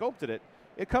and sculpted it,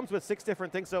 it comes with 6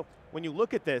 different things. So when you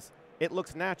look at this, it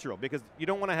looks natural because you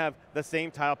don't want to have the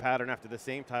same tile pattern after the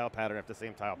same tile pattern after the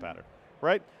same tile pattern,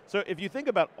 right? So if you think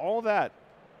about all that,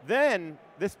 then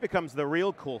this becomes the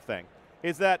real cool thing,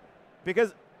 is that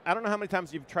because I don't know how many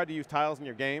times you've tried to use tiles in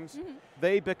your games,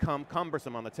 they become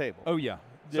cumbersome on the table. Oh, yeah.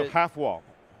 So half wall.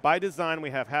 By design,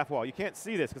 we have half wall. You can't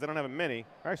see this because I don't have a mini.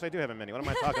 Or actually, I do have a mini. What am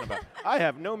I talking about? I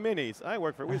have no minis. I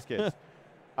work for WizKids.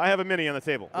 I have a mini on the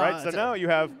table, right? So now you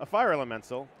have a fire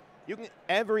elemental. You can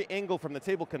every angle from the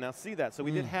table can now see that. So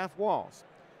we did half walls.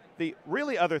 The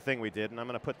really other thing we did, and I'm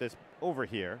going to put this over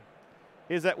here,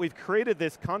 is that we've created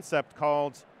this concept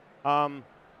called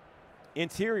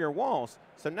interior walls.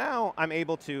 So now I'm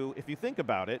able to, if you think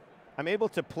about it, I'm able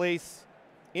to place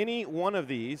any one of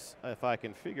these, if I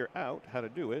can figure out how to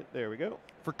do it. There we go.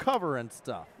 For cover and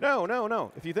stuff. No, no,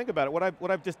 no. If you think about it,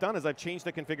 what I've just done is I've changed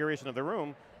the configuration of the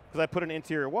room because I put an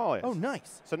interior wall in. Oh,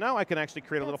 nice. So now I can actually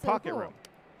create a little pocket room.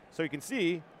 So you can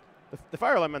see the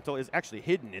fire elemental is actually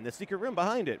hidden in the secret room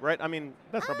behind it, right? I mean,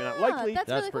 that's probably not likely. That's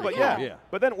really pretty cool. cool. Yeah.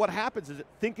 But then what happens is,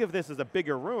 think of this as a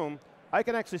bigger room. I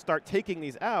can actually start taking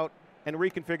these out and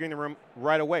reconfiguring the room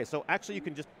right away. So actually you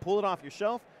can just pull it off your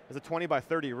shelf as a 20 by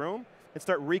 30 room and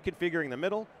start reconfiguring the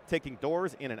middle, taking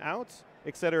doors in and out,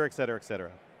 et cetera, et cetera, et cetera.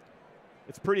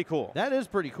 It's pretty cool. That is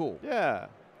pretty cool. Yeah.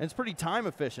 And it's pretty time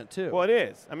efficient, too. Well, it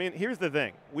is. I mean, here's the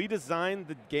thing. We designed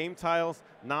the game tiles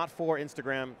not for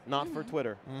Instagram, not for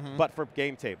Twitter, but for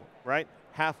game table, right?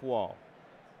 Half wall,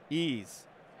 ease,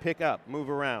 pick up, move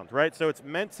around, right? So it's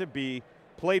meant to be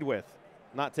played with,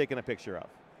 not taken a picture of.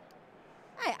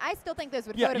 I still think those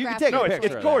would Yeah, you photograph. can take No, a it's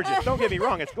picture. gorgeous. Don't get me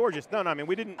wrong. It's gorgeous. No, I mean,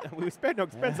 we spared no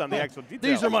expense on the actual details.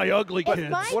 These are my ugly If kids.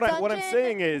 my What I'm dungeon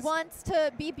saying is- wants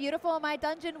to be beautiful, my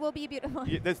dungeon will be beautiful.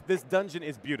 This dungeon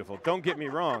is beautiful. Don't get me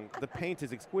wrong. The paint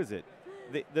is exquisite.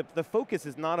 The focus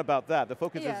is not about that. The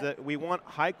focus is that we want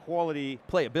high quality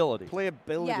Playability.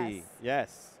 playability.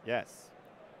 Yes, yes.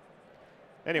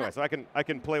 Anyway, so I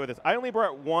can play with this. I only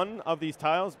brought one of these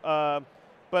tiles,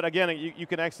 but again, you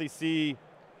can actually see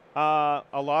a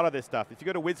lot of this stuff. If you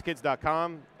go to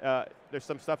WizKids.com, there's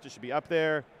some stuff that should be up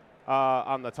there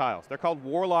on the tiles. They're called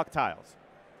Warlock tiles.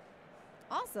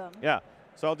 Awesome. Yeah.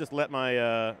 So I'll just let my.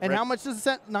 And how much does the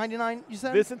set? 99, you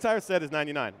said? This entire set is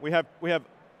 99. We have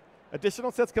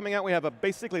additional sets coming out. We have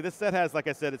basically this set has, like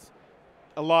I said, it's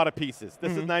a lot of pieces.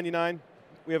 This is 99.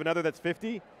 We have another that's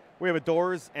 50. We have a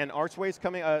doors and archways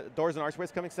coming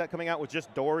set coming out with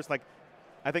just doors, like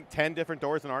I think 10 different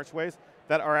doors and archways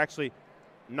that are actually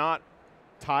not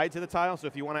tied to the tile. So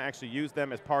if you want to actually use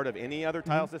them as part of any other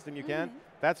tile system, you can.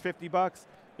 That's $50.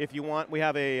 If you want, we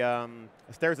have a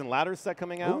stairs and ladders set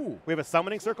coming out. Ooh. We have a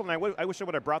summoning circle, and I wish I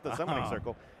would have brought the summoning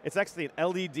circle. It's actually an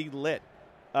LED lit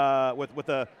with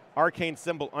a arcane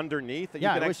symbol underneath that you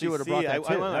can I wish actually you would have see. brought that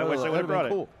too. I wish I would have brought it.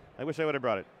 Cool. I wish I would have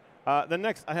brought it. The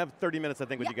next, I have 30 minutes, I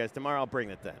think, with you guys. Tomorrow I'll bring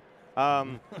it then.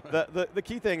 The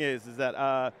key thing is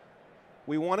that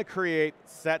we want to create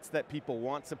sets that people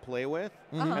want to play with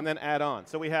and then add on.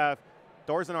 So we have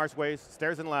doors and archways,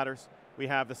 stairs and ladders. We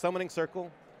have the summoning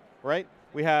circle, right?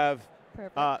 We have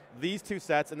these 2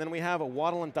 sets, and then we have a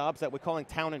Waddle and Daub set we're calling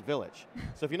Town and Village.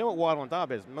 So if you know what Waddle and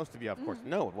Daub is, most of you, of course,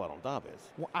 know what Waddle and Daub is.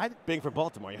 Well, Being from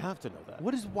Baltimore, you have to know that.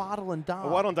 what is Waddle and Daub? A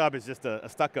Waddle and Daub is just a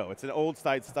stucco. It's an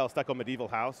old-style stucco medieval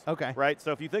house. Okay. Right?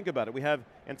 So if you think about it, we have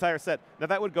entire set. Now,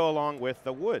 that would go along with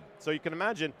the wood. So you can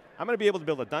imagine, I'm going to be able to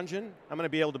build a dungeon. I'm going to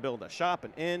be able to build a shop,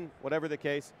 an inn, whatever the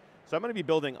case. So I'm going to be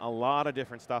building a lot of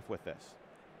different stuff with this,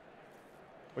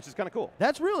 which is kind of cool.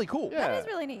 That's really cool. Yeah. That is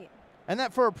really neat. And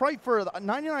that for a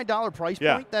 $99 price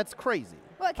point, that's crazy.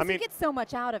 Well, because you get so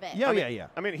much out of it. Yeah,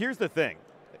 I mean, here's the thing.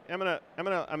 I'm not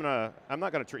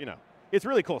gonna it's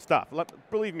really cool stuff.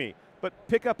 Believe me. But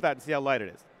pick up that and see how light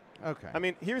it is. Okay. I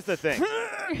mean, here's the thing.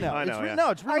 no, I know,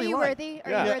 it's really Are you light. worthy?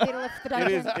 Are you worthy to lift the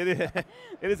dungeon?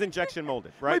 It is injection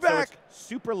molded, right? Way back. So it's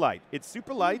super light. It's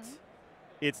super light.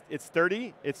 It's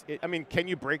sturdy. I mean, can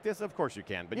you break this? Of course you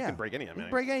can, but you can break anything. You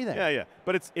can break anything. Yeah,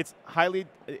 but it's highly,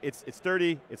 it's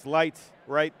sturdy. It's light,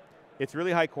 right? It's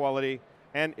really high quality.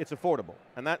 and it's affordable.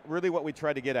 And that really what we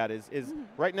try to get at is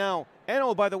right now. And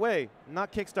oh, by the way,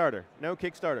 not Kickstarter. No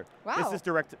Kickstarter. Wow.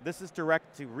 This is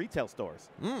direct to retail stores,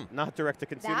 not direct to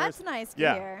consumers. That's nice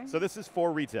to hear. So this is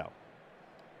for retail.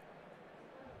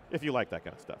 If you like that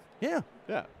kind of stuff. Yeah.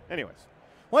 Yeah. Anyways.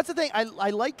 What's the thing? I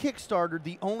like Kickstarter.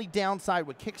 The only downside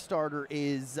with Kickstarter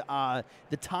is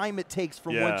the time it takes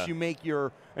from once you make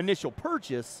your initial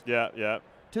purchase. Yeah, yeah.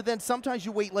 To then sometimes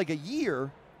you wait like a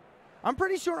year. I'm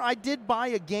pretty sure I did buy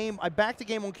a game. I backed a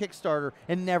game on Kickstarter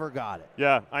and never got it.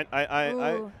 Yeah,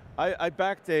 I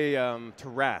backed a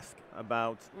Tarask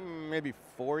about maybe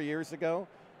 4 years ago.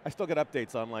 I still get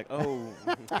updates on like, oh,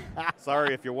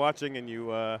 sorry if you're watching and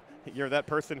you're that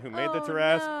person who made the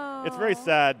Tarask. No. It's very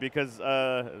sad because,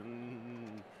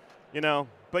 you know,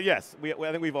 but yes, I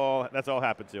think that's all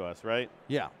happened to us, right?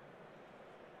 Yeah.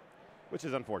 Which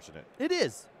is unfortunate. It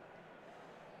is.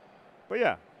 But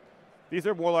yeah, these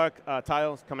are Warlock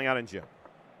tiles coming out in June.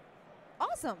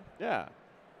 Awesome. Yeah.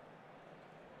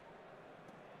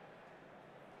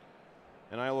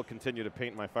 And I will continue to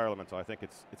paint my fire elemental. I think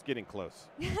it's getting close.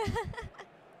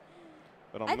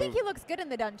 But I think he looks good in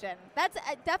the dungeon. That's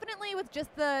definitely with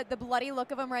just the bloody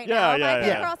look of him right Yeah, now. yeah, if I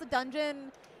yeah. came across a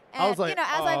dungeon, and I was like, you know,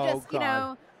 as I'm just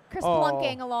God.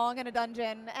 kerplunking along in a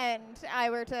dungeon, and I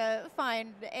were to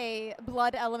find a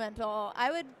blood elemental,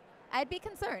 I'd be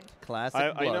concerned. Classic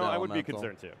I blood know I would be elemental.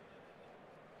 concerned too.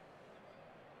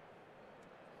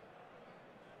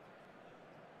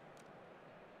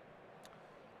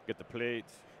 Get the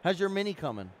plates. How's your mini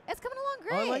coming? It's coming along Oh,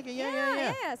 great. I like it.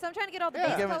 Yeah. So I'm trying to get all the Yeah.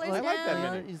 base Give it- colors I like that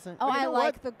down. mini. Oh, But you I know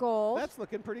like what? the gold. That's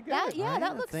looking pretty good. That I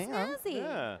that looks think, huh? snazzy.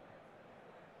 Yeah.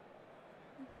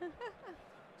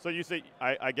 So you say,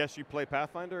 I guess you play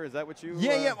Pathfinder? Is that what you?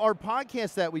 Yeah. Our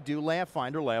podcast that we do,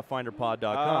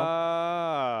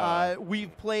 laughfinderpod.com.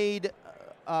 We've played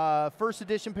first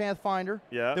edition Pathfinder.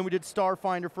 Yeah. Then we did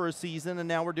Starfinder for a season, and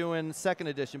now we're doing second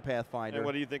edition Pathfinder. And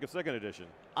what do you think of second edition?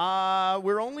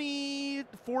 We're only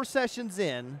 4 sessions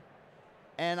in,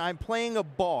 and I'm playing a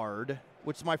bard,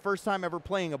 which is my first time ever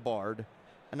playing a bard,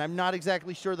 and I'm not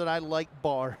exactly sure that I like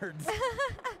bards.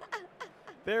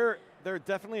 They're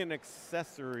definitely an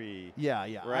accessory. Yeah.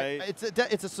 Right? It's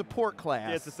a support class.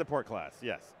 Yeah, it's a support class.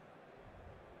 Yes.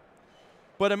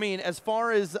 But I mean, as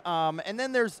far as and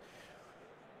then there's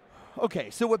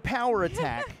so with power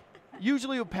attack,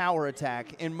 usually with power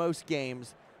attack in most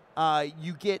games,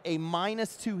 you get a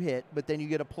 -2 hit, but then you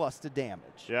get a plus to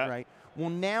damage. Yeah. Right.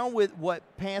 Well, now with what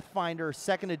Pathfinder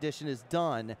Second Edition has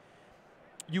done,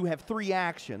 you have 3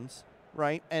 actions,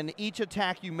 right? And each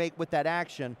attack you make with that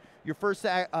action, your first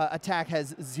attack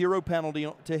has 0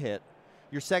 penalty to hit.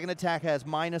 Your second attack has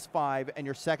 -5, and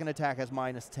your second attack has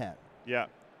 -10. Yeah.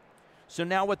 So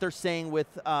now what they're saying with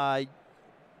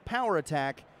power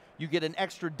attack, you get an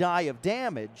extra die of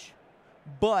damage,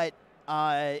 but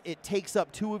it takes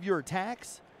up 2 of your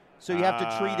attacks, so you have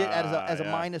to treat it as a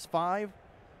 -5.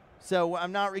 So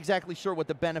I'm not exactly sure what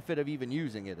the benefit of even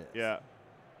using it is. Yeah.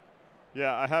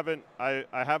 Yeah, I haven't. I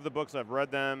have the books. I've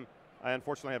read them. I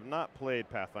unfortunately have not played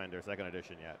Pathfinder Second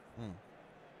Edition yet.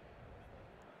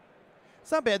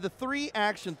 It's not bad. The 3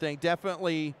 action thing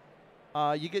definitely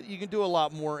you can do a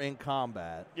lot more in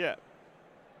combat. Yeah.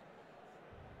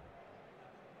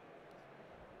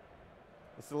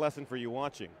 It's a lesson for you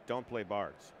watching. Don't play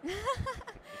bards.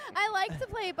 I like to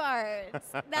play bards.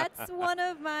 That's one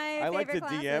of my I favorite like to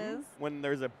classes. DM when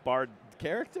there's a bard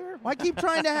character. I keep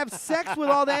trying to have sex with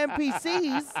all the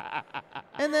NPCs,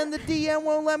 and then the DM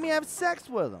won't let me have sex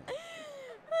with them.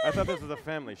 I thought this was a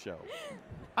family show.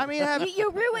 I mean, you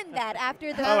ruined that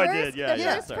after the Oh, I first, did, yeah, the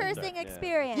yeah, first sorry, cursing yeah.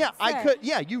 experience. yeah, I Sure. could.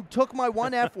 Yeah, you took my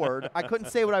one F word. I couldn't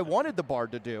say what I wanted the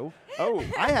bard to do. Oh,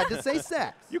 I had to say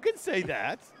sex. you can say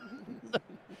that.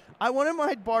 I wanted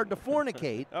my bard to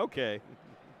fornicate. Okay.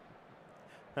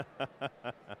 I'm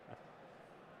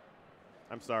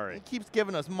He sorry. keeps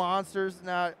giving us monsters.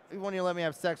 Now, he won't even let me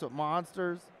have sex with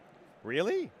monsters.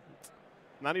 Really?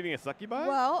 Not eating a succubi?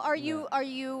 Well, are you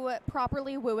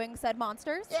properly wooing said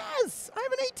monsters? Yes, I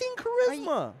have an 18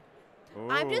 charisma.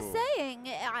 I'm just Ooh. saying,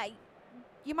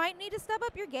 you might need to step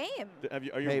up your game. Are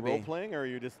you Maybe. role playing, or are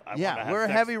you just? I wanna Yeah, have we're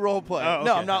sex? heavy role play. Oh,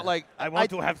 No, okay. I'm not like I want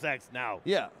to have sex now.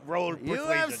 Yeah, Roll you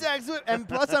persuasion. have sex with, and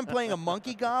plus I'm playing a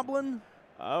monkey goblin.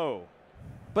 Oh,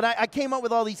 But I came up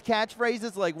with all these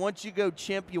catchphrases like once you go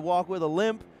chimp, you walk with a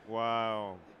limp.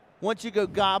 wow. Once you go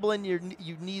goblin, your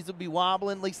knees will be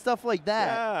wobbling, like stuff like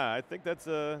that. Yeah, I think that's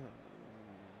a.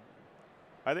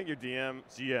 I think your GM.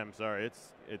 Sorry,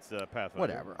 it's Pathfinder.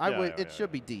 Whatever. It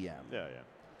should be DM. Yeah.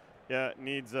 Yeah, it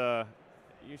needs. You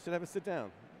should have a sit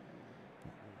down.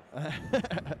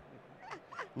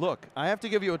 Look, I have to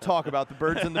give you a talk about the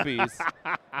birds and the bees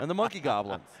and the monkey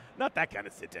goblins. Not that kind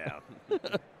of sit down.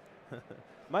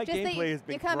 My Just gameplay has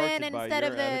been you come in corrupted by instead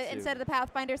your of the attitude.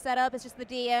 Pathfinder setup, it's just the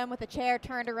DM with a chair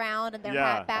turned around and their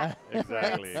hat back.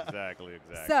 Exactly, exactly.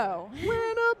 So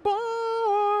When a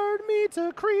bard meets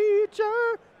a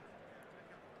creature.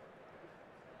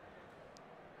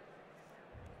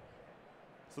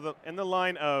 So in the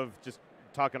line of just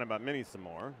talking about minis some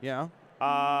more, Yeah.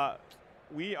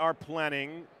 we are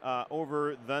planning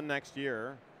over the next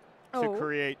year to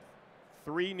create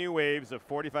 3 new waves of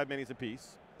 45 minis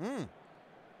apiece,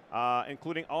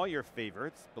 including all your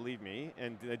favorites, believe me,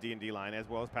 in the D&D line as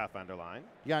well as Pathfinder line.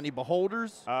 You got any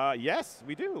beholders? Yes,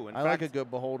 we do. In I fact, like a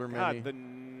good beholder mini.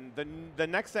 the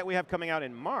next set we have coming out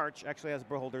in March actually has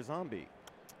Beholder Zombie.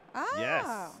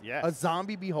 Yes, yes. A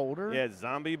zombie beholder? Yeah,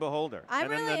 Zombie Beholder. I'm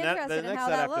and then really interested the in next how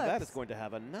set that after that looks. is going to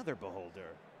have another Beholder.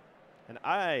 An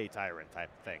eye tyrant type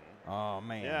thing. Oh,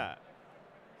 man. Yeah.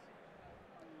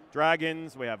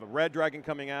 Dragons. We have a red dragon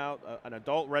coming out, an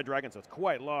adult red dragon, so it's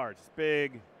quite large. It's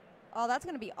big. Oh, that's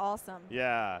going to be awesome.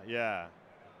 Yeah, yeah.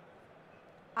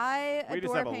 I We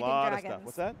just adore have a painting lot dragons. of stuff.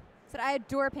 What's that? Said I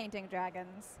adore painting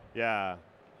dragons. Yeah.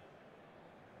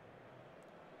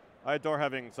 I adore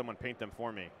having someone paint them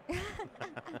for me.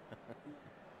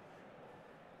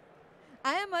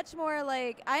 I am much more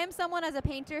like, I am someone as a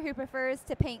painter who prefers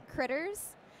to paint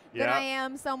critters than Yeah. I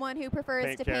am someone who prefers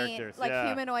Paint to paint characters, like yeah.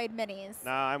 humanoid minis.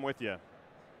 Nah, I'm with you.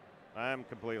 I'm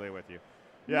completely with you.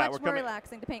 Yeah, Much more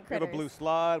relaxing to paint We have critters. a blue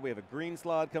slod. We have a green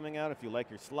slod coming out if you like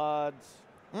your slods.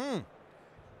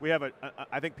 We have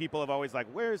I think people have always like,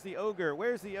 where's the ogre?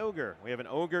 Where's the ogre? We have an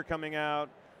ogre coming out.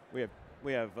 We have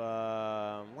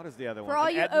what is the other one? For all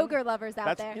An you Edden. ogre lovers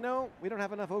out there. You know, we don't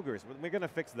have enough ogres. We're going to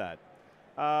fix that.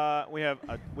 We have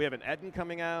an Edden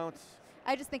coming out.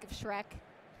 I just think of Shrek.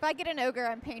 If I get an ogre,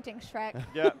 I'm painting Shrek.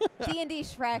 Yeah. D&D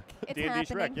Shrek. It's D&D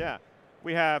happening. Shrek, yeah.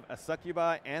 We have a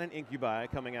succubi and an incubi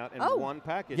coming out in one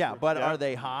package. Yeah, but are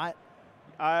they hot?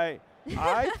 I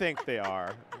think they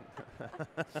are.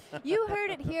 You heard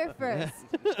it here first.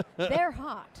 They're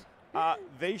hot.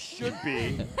 They should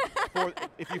be.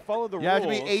 If you follow the rules. You have to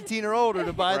be 18 or older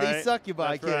to buy these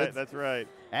succubi that's kids. Right, that's right.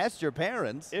 Ask your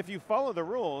parents. If you follow the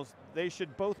rules, they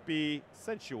should both be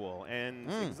sensual and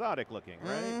exotic looking,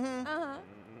 right? Uh-huh.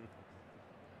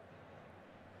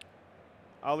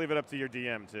 I'll leave it up to your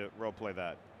DM to roleplay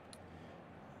that.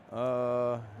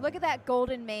 Look at that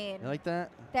golden mane. You like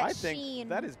that? That I sheen. think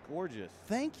that is gorgeous.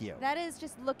 Thank you. That is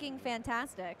just looking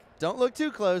fantastic. Don't look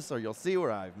too close or you'll see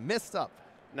where I've messed up.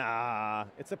 Nah,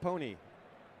 it's a pony.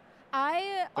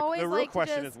 I always the real like to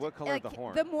question just, is what color is the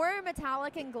horn? The more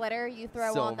metallic and glitter you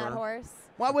throw on that Silver. horse.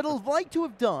 Well, I would have liked to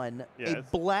have done a Yes.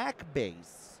 black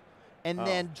base and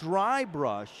then dry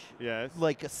brush Yes.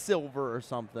 like a silver or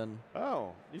something.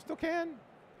 Oh, you still can?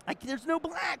 There's no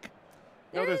black.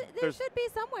 No, There there's should be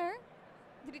somewhere.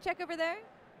 Did you check over there?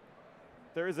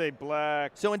 there is a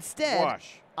black So instead,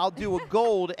 wash. I'll do a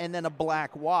gold and then a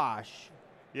black wash.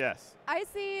 Yes. I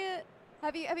see.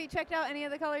 Have you checked out any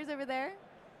of the colors over there?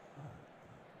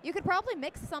 You could probably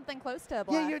mix something close to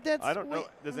black. Yeah, that's I don't know.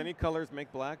 Does any colors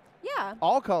make black? Yeah.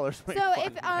 all colors. make So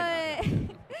fun.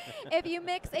 if you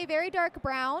mix a very dark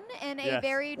brown and a Yes.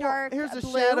 very Well, dark here's a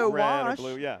blue, shadow Red or wash.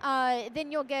 blue, yeah.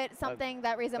 then you'll get something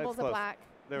that resembles a close. black.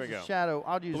 There we go. Shadow.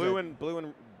 I'll use Blue it.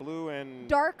 and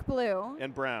Dark blue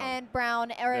and brown. and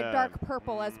brown or Yeah. a dark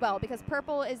purple as well, because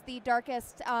purple is the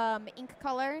darkest ink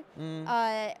color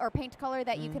or paint color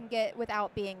that you can get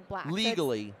without being black. So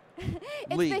legally.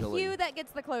 it's legally. the hue that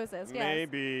gets the closest. Yes.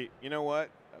 Maybe, you know what?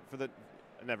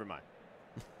 Never mind.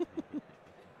 I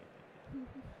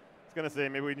was going to say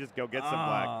maybe we can just go get some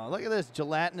black. Look at this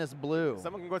gelatinous blue.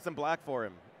 Someone can get some black for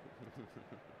him.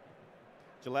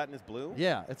 Gelatinous blue?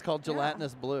 Yeah, it's called Yeah.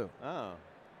 gelatinous blue. Oh.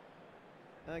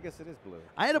 I guess it is blue.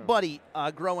 I had a buddy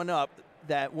growing up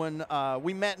that when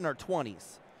we met in our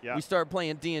 20s, Yeah. we started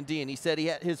playing D&D, and he said he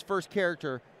had his first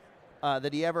character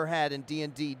that he ever had in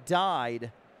D&D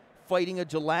died fighting a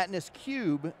gelatinous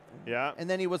cube. Yeah. And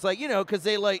then he was like, because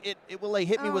they it will like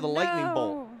hit me with a lightning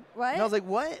bolt. What? And I was like,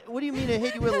 what? What do you mean it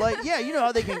hit you with light? Yeah, you know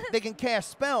how they can cast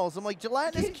spells. I'm like,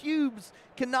 gelatinous cubes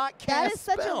cannot cast that is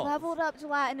spells. such a leveled up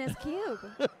gelatinous cube.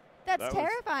 That's That was-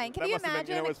 terrifying. Can that you must have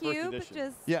been, imagine a his first cube edition.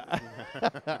 just?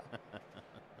 Yeah.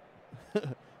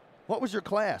 What was your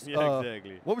class? Yeah,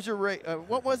 exactly. What was your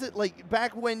what was it like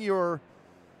back when your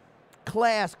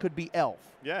class could be elf?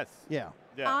 Yes. Yeah.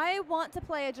 Yeah. I want to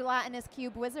play a gelatinous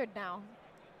cube wizard now.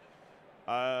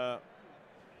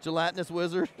 Gelatinous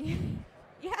wizard.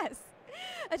 Yes,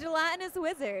 a gelatinous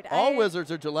wizard. All wizards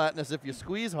are gelatinous if you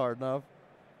squeeze hard enough.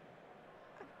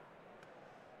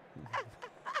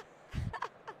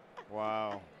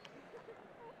 Wow.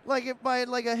 Like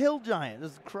a hill giant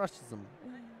just crushes them.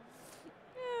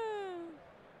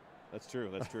 That's true.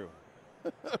 That's true.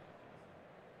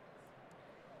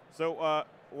 So,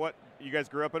 what? You guys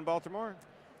grew up in Baltimore?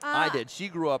 I did. She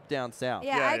grew up down south.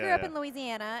 Yeah, I grew up in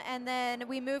Louisiana, and then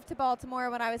we moved to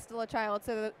Baltimore when I was still a child,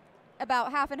 so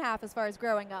about half and half as far as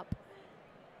growing up.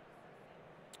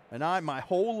 And my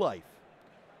whole life.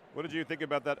 What did you think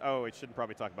about that? Oh, we shouldn't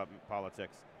probably talk about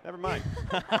politics. Never mind.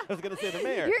 I was going to say the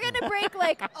mayor. You're going to break,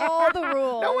 like, all the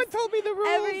rules. No one told me the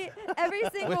rules. Every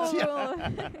single rule.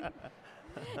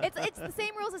 It's the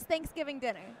same rules as Thanksgiving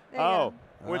dinner. There you go.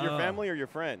 With your family or your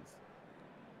friends?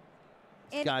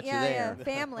 Got you there. Yeah,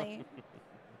 family.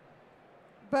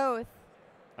 Both.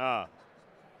 Ah.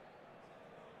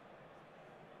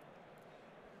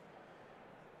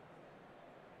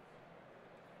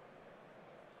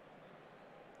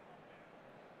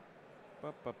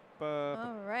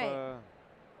 All right.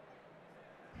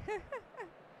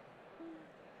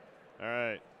 All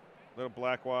right. Little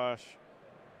black wash.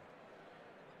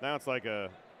 Now it's like a...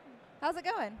 How's it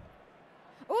going?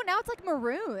 Oh, now it's like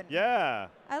maroon. Yeah.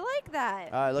 I like that.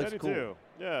 It looks cool. Too.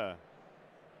 Yeah.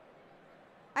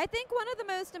 I think one of the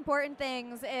most important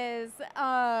things is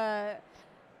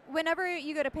whenever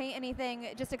you go to paint anything,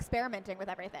 just experimenting with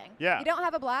everything. Yeah. You don't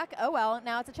have a black? Oh, well,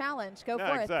 now it's a challenge. Go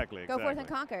forth. Exactly. Go forth and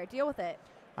conquer. Deal with it.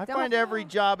 I find every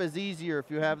job is easier if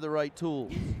you have the right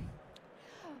tools.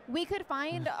 We could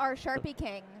find our Sharpie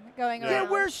King going around. Yeah,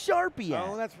 where's Sharpie at?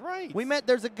 Oh, that's right. We met.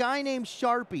 There's a guy named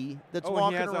Sharpie that's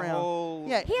walking he has around. A whole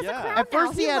He has a crown At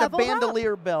first, now. he had a leveled up.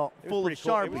 bandolier belt full of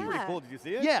cool. Sharpies. It was pretty cool. Did you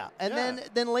see it? Yeah, and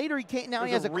then later he came. Now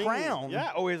he has a ring. crown.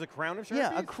 Yeah. Oh, he has a crown of Sharpies?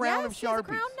 Yeah, a crown of Yes, he has Sharpies. a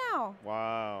crown now.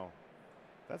 Wow.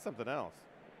 That's something else.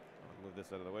 I'll move this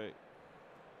out of the way.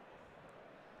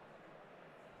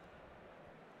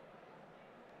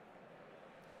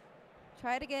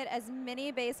 Try to get as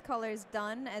many base colors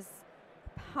done as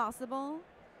possible.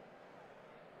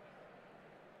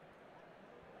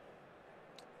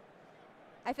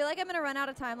 I feel like I'm going to run out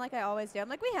of time like I always do. I'm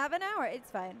like, we have an hour. It's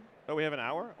fine. Oh, we have an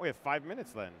hour? Oh, we have 5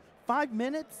 minutes then. 5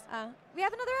 minutes? We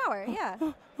have another hour, yeah.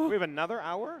 We have another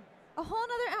hour? A whole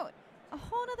nother hour. A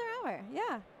whole nother hour,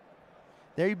 yeah.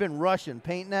 There you've been rushing,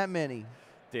 painting that many.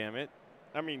 Damn it.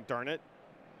 I mean, darn it.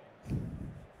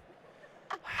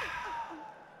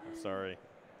 I'm sorry.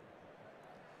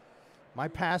 My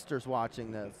pastor's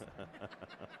watching this.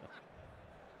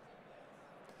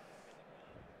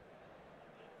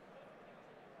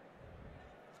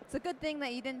 It's a good thing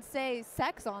that you didn't say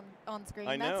sex on screen.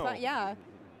 I That's know. fine. Yeah.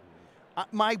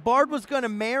 My bard was going to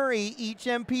marry each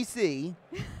NPC,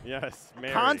 Yes,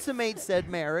 marry. consummate said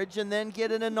marriage, and then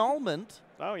get an annulment.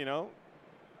 Oh, you know.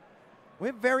 We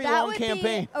have very That long would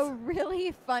campaigns. be a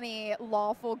really funny,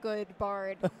 lawful good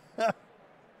bard.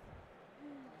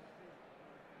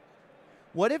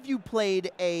 What if you played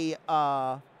a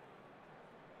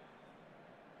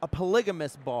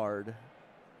polygamous bard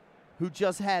who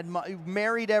just had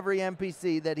married every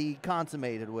NPC that he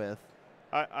consummated with?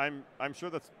 I'm sure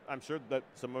that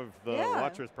some of the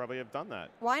watchers probably have done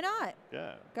that. Why not?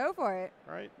 Yeah. Go for it.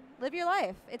 Right. Live your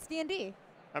life. It's D&D.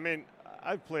 I mean,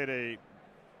 I've played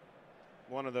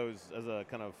one of those as a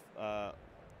kind of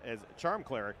as a charm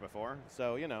cleric before,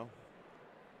 so you know.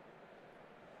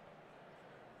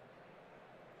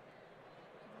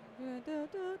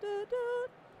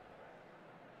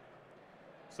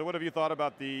 So what have you thought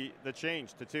about the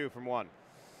change to 2 from 1?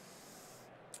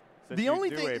 Since The you only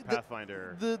do thing a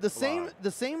Pathfinder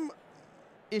the same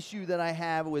issue that I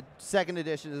have with 2nd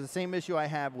edition is the same issue I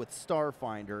have with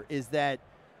Starfinder is that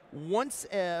once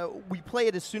we play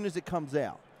it as soon as it comes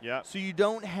out. Yeah. So you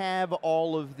don't have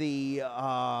all of the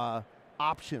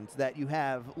options that you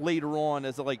have later on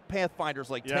as like Pathfinder's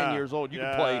like 10 years old. You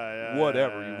can play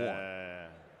whatever you want.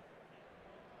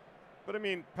 But I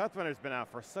mean, Pathfinder's been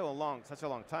out for such a long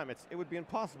time. It would be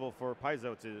impossible for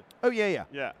Paizo to. Oh yeah.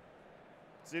 Yeah.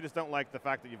 So you just don't like the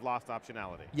fact that you've lost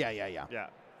optionality. Yeah. Yeah.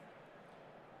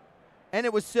 And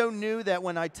it was so new that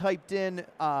when I typed in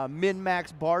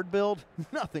min-max bard build,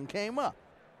 nothing came up.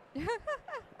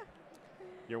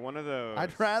 You're one of those.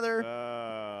 I'd rather.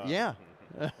 Yeah.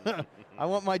 I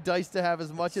want my dice to have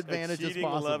as much advantage as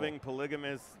possible. Loving,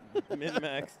 polygamous,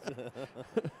 min-maxed.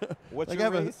 What's Like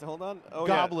your race? Hold on. Oh,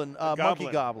 goblin, yeah. monkey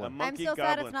goblin. I'm still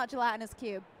sad it's not gelatinous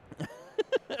cube.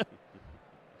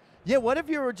 Yeah, what if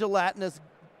you're a gelatinous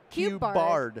cube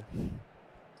bard?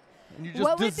 And you just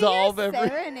what dissolve would be a every.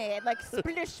 serenade? Like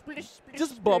splish, splish, splish.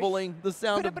 Just splish. bubbling. The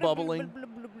sound of bubbling.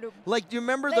 Like, do you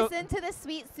remember Listen to the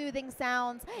sweet, soothing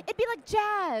sounds. It'd be like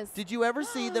jazz. Did you ever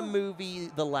see the movie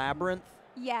The Labyrinth?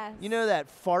 Yes. You know that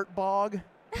fart bog?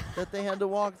 that they had to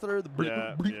walk through.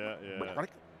 Yeah.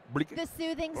 The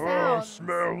soothing Oh, sound.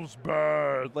 smells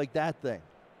bad. Like that thing.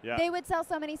 Yeah. They would sell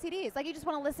so many CDs. Like you just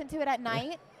want to listen to it at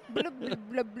night. Blub, blub,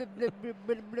 blub, blub, blub, blub,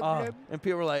 blub, blub. And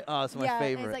people were like, "Oh, it's my Yeah, and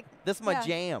it's favorite. like, This is my yeah.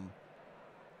 jam."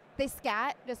 They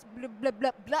scat, just blub, blub,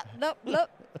 blub, blub, blub, blub.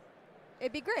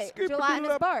 It'd be great. Scoop-a-doo-lop.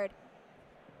 Gelatinous Bard.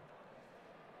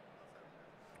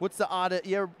 What's the oddest?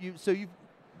 So you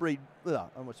breed. I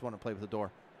just want to play with the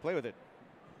door. Play with it.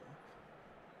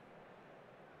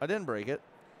 I didn't break it.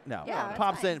 No. Yeah, it's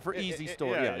Pops fine. in for easy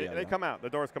story. Yeah, they come out. The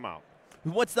doors come out.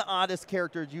 What's the oddest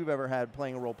character you've ever had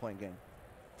playing a role-playing game?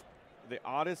 The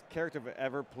oddest character I've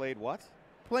ever played what?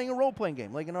 Playing a role-playing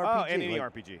game, like an RPG. Oh, any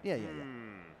like, RPG. Yeah.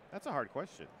 That's a hard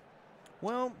question.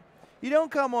 Well, you don't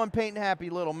come on painting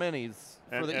Happy LIl Minis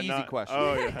for the easy question.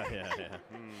 Oh, yeah.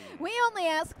 We only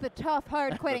ask the tough,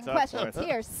 hard-quitting tough questions questions.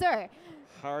 here, sir.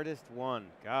 Hardest one.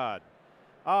 God.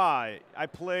 I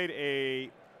played a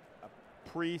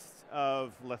priest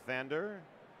of Lathander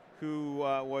who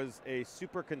was a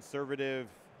super conservative,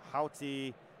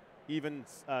 haughty, even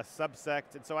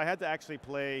subsect. And so I had to actually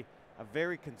play a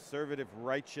very conservative,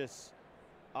 righteous,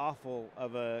 awful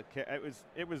of a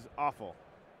it was awful.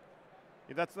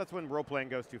 That's when role playing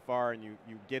goes too far and you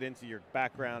get into your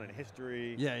background and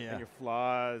history and your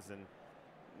flaws, and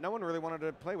no one really wanted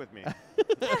to play with me.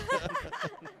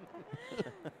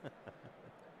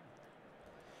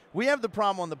 We have the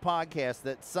problem on the podcast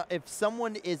that if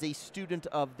someone is a student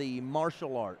of the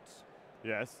martial arts,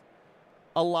 Yes.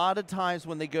 a lot of times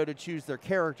when they go to choose their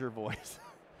character voice,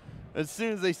 as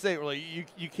soon as they say it, we're like,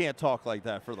 you can't talk like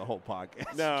that for the whole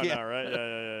podcast. No, right?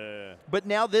 Yeah. But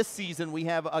now this season we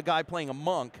have a guy playing a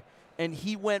monk, and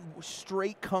he went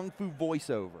straight kung fu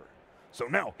voiceover. So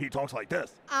now he talks like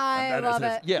this. I love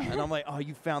it. Yeah, and I'm like, oh,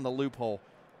 you found the loophole.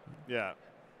 Yeah.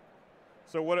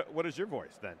 So what is your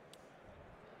voice then?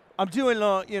 I'm doing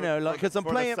because I'm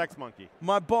for playing. the sex monkey.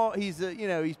 My boss, he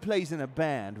plays in a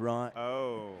band, right?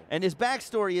 Oh. And his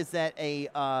backstory is that he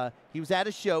was at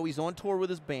a show. He's on tour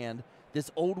with his band. This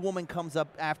old woman comes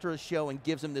up after a show and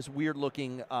gives him this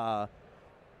weird-looking like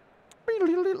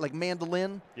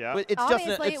mandolin. Yeah. But it's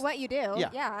Obviously, just what you do.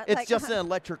 yeah. It's like, just an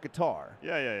electric guitar.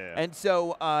 Yeah. And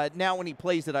so now when he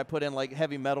plays it, I put in like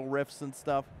heavy metal riffs and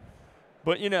stuff.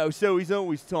 But so he's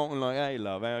always talking like, "Hey,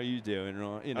 love, how you doing?"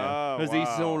 Right? Because he's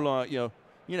so like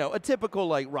a typical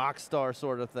like rock star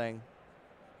sort of thing.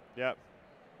 Yep.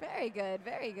 Very good,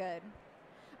 very good.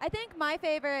 I think my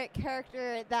favorite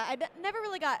character that I never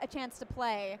really got a chance to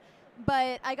play,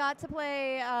 but I got to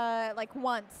play like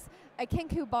once, a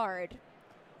Kinku Bard.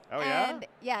 Oh, and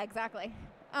yeah, exactly.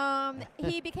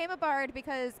 He became a bard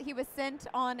because he was sent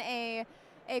on a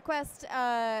quest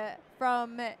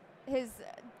from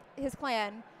his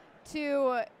clan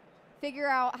to figure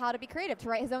out how to be creative, to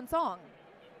write his own song.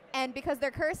 And because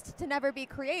they're cursed to never be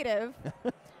creative,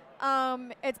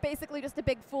 it's basically just a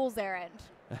big fool's errand.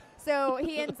 So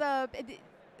he ends up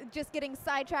just getting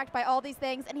sidetracked by all these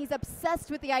things, and he's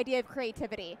obsessed with the idea of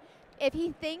creativity. If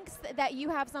he thinks that you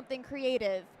have something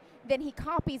creative, then he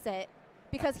copies it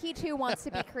because he too wants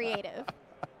to be creative.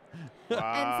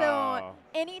 Wow. And so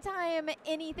anytime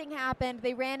anything happened,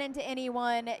 they ran into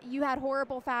anyone, you had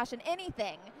horrible fashion,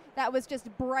 anything that was just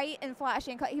bright and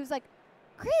flashy, and he was like,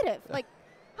 creative, like,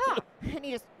 and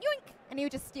he just, yoink, and he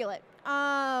would just steal it.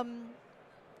 That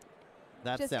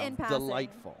just sounds in passing.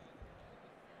 delightful.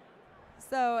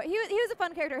 So he was a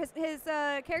fun character. His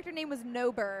character name was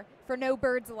Nober, for No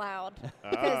Birds Allowed,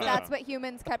 because that's what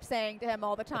humans kept saying to him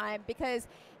all the time, because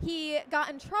he got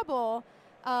in trouble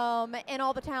in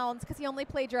all the towns because he only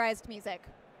plagiarized music.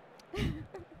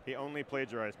 He only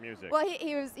plagiarized music. Well,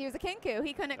 he was a kinku.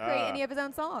 He couldn't create any of his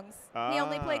own songs. He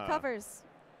only played covers.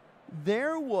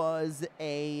 There was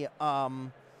the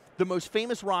most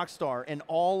famous rock star in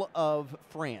all of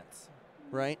France,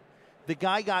 right? The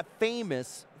guy got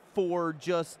famous for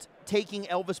just taking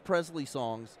Elvis Presley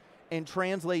songs and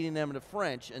translating them into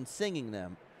French and singing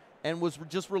them, and was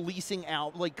just releasing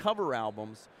out like cover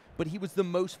albums. But he was the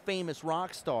most famous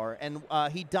rock star, and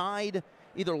he died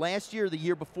either last year or the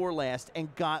year before last,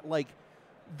 and got like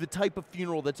the type of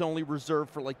funeral that's only reserved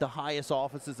for like the highest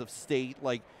offices of state,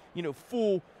 like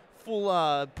full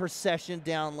procession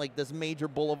down like this major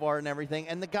boulevard and everything.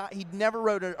 And the guy, he never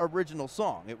wrote an original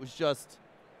song. It was just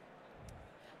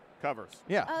covers.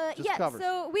 Yeah, just covers.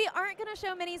 So we aren't going to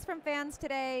show minis from fans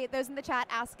today, those in the chat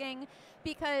asking,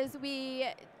 because we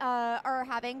are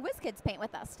having WizKids paint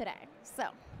with us today. So.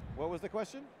 What was the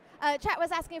question? Chat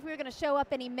was asking if we were going to show up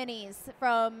any minis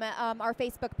from our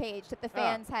Facebook page that the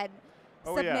fans had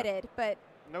submitted, but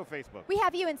no Facebook. we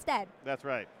have you instead. That's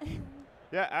right.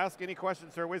 Yeah, ask any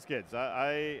questions for WizKids.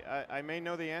 I may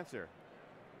know the answer.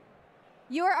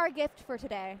 You're our gift for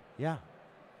today. Yeah.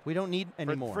 We don't need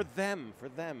any more. For them.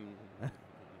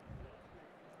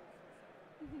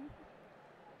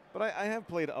 But I have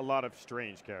played a lot of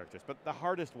strange characters. But the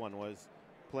hardest one was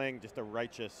playing just a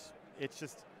righteous. It's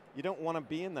just, you don't want to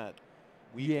be in that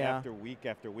week after week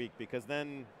after week, because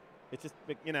then it's just,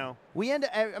 you know. We end.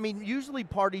 I mean, usually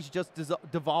parties just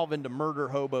devolve into murder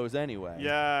hobos anyway.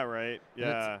 Yeah, right.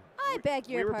 Yeah. I beg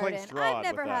your pardon. I've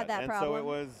never had that problem. So it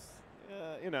was,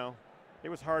 you know, it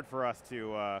was hard for us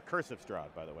to cursive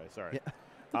Strahd, by the way. Sorry.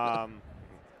 Yeah.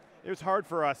 It was hard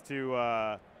for us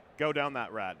to go down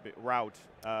that route,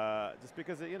 just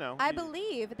because, you know. I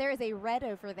believe there is a red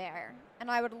over there,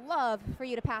 and I would love for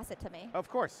you to pass it to me. Of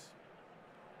course.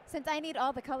 Since I need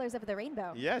all the colors of the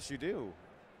rainbow. Yes, you do.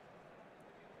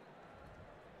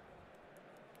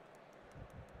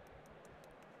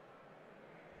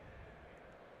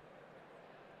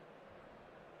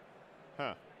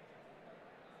 Huh.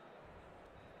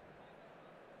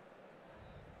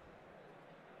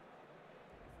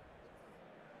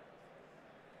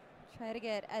 Try to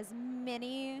get as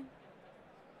many.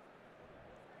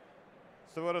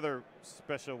 So what other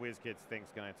special WizKids things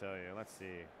can I tell you? Let's see.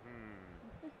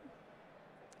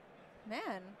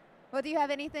 Man. Well, do you have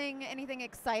anything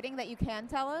exciting that you can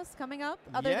tell us coming up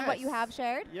other than what you have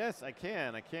shared? Yes, I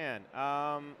can.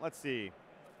 Let's see.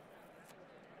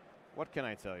 What can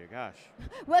I tell you? Gosh.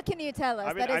 What can you tell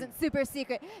us that isn't super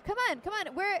secret? Come on.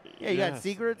 You got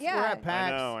secrets? Yeah. We're at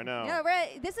PAX. I know. Yeah,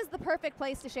 this is the perfect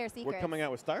place to share secrets. We're coming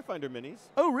out with Starfinder minis.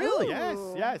 Oh, really?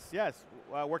 Ooh. Yes.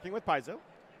 Working with Paizo.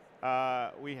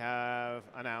 We have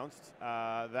announced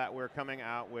that we're coming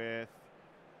out with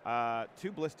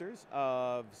 2 blisters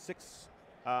of 6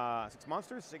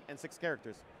 monsters and 6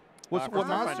 characters. What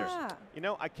monsters? You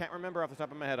know, I can't remember off the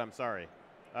top of my head. I'm sorry.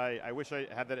 I wish I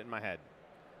had that in my head.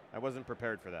 I wasn't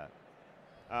prepared for that.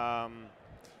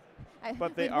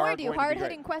 But they are going to be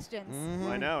hard-hitting questions.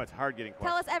 I know, it's hard getting questions.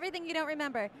 Tell us everything you don't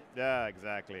remember. Yeah,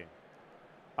 exactly.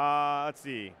 Let's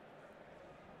see.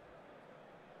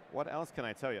 What else can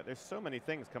I tell you? There's so many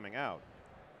things coming out.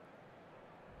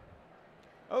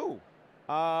 Oh,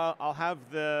 I'll have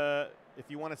if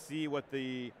you want to see what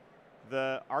the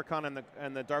Archon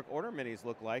and the Dark Order minis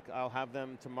look like, I'll have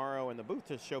them tomorrow in the booth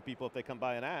to show people if they come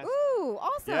by and ask. Ooh,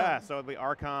 awesome. Yeah, so it'll be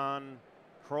Archon,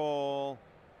 Kroll,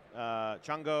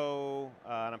 Chungo,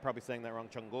 and I'm probably saying that wrong,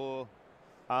 Chungo.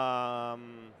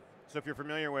 So if you're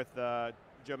familiar with Joe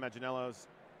Manganiello's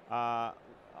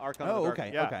Archon and the Dark,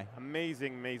 okay.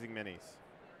 Amazing minis.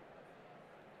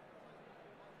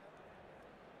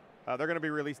 They're going to be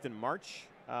released in March.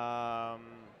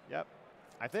 Yep,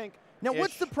 I think. Now,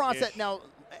 what's the process? Now,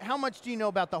 how much do you know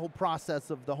about the whole process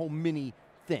of the whole mini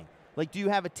thing? Like, do you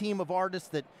have a team of artists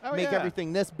that make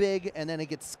everything this big and then it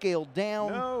gets scaled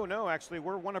down? No, actually,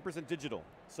 we're 100% digital.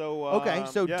 So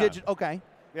digital. Okay.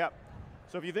 Yeah.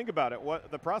 So if you think about it,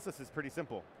 the process is pretty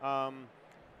simple.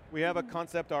 We have a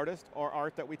concept artist or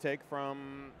art that we take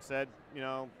from said,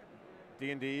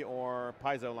 D&D or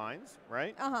Paizo lines,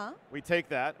 right? We take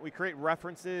that, we create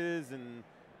references and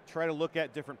try to look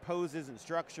at different poses and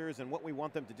structures and what we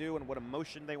want them to do and what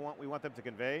emotion we want them to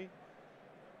convey.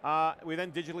 We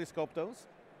then digitally sculpt those.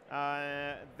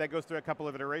 That goes through a couple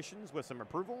of iterations with some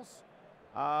approvals.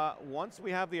 Once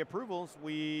we have the approvals,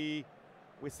 we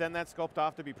send that sculpt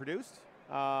off to be produced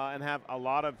and have a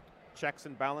lot of checks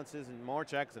and balances and more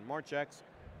checks and more checks.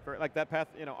 For like that path,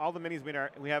 all the minis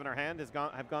we have in our hand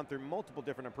have gone through multiple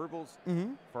different approvals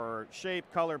for shape,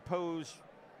 color, pose,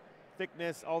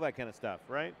 thickness, all that kind of stuff,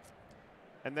 right?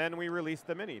 And then we release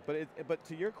the mini. But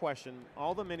to your question,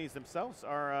 all the minis themselves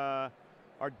are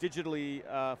digitally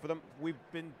for them. We've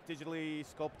been digitally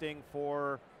sculpting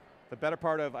for the better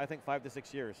part of, I think, 5 to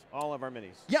 6 years. All of our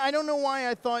minis. Yeah, I don't know why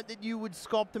I thought that you would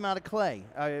sculpt them out of clay.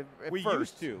 We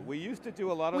used to. We used to do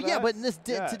a lot of that. Well, yeah, but in this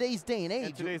today's day and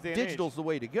age, digital's the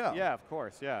way to go. Yeah, of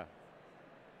course. Yeah.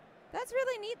 That's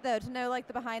really neat, though, to know like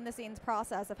the behind-the-scenes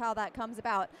process of how that comes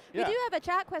about. Yeah. We do have a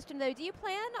chat question, though. Do you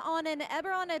plan on an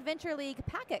Eberron Adventure League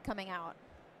packet coming out?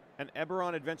 An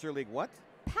Eberron Adventure League what?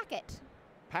 Packet.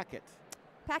 Packet.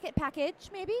 Package,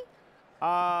 maybe?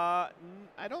 I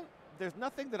don't. There's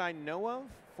nothing that I know of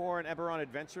for an Eberron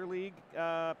Adventure League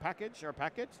package or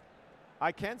packet.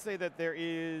 I can say that there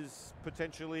is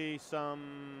potentially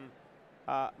some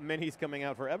minis coming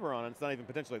out for Eberron, and it's not even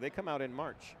potentially. They come out in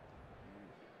March.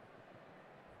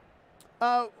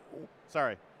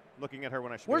 Sorry, looking at her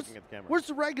when I should be looking at the camera. Where's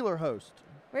the regular host?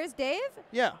 Where's Dave?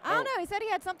 Yeah. I don't know. He said he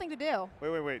had something to do.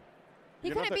 Wait. He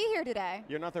couldn't be here today.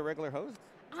 You're not the regular host?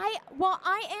 I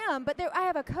am, but I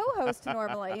have a co-host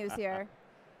normally who's here.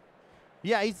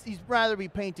 Yeah, he's rather be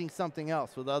painting something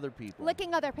else with other people.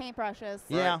 Licking other paintbrushes.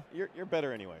 Yeah. Right. You're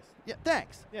better anyways. Yeah,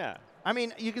 thanks. Yeah. I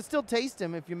mean, you can still taste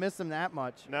him if you miss him that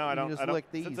much. No, I don't. Just I don't.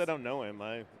 lick these. Since I don't know him,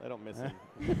 I don't miss him.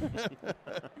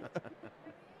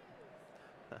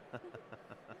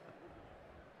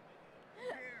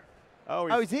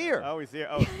 Oh, he's here. Oh, he's here.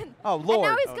 Oh, Oh, Lord.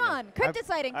 And now he's Oh, gone. no. Cryptid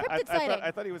sighting. Cryptid sighting.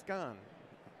 I thought he was gone.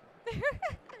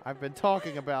 I've been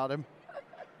talking about him.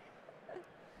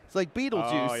 It's like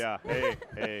Beetlejuice. Oh, yeah. Hey,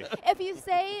 hey. If you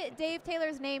say Dave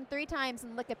Taylor's name 3 times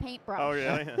and lick a paintbrush. Oh,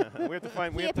 yeah. We have to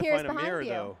find. We He have to appears find a behind mirror, you.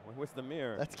 though. What's the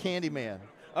mirror? That's Candyman.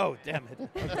 Oh, damn it.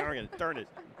 Oh, darn it. Darn it.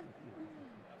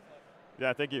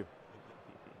 Yeah, thank you.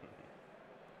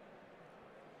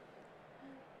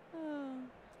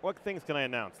 What things can I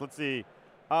announce? Let's see.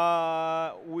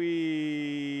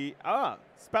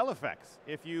 Spell effects.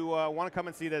 If you want to come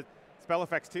and see the spell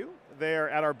effects too, they're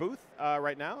at our booth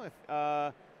right now. If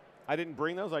I didn't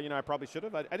bring those, I probably should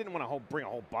have. I didn't want to bring a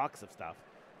whole box of stuff.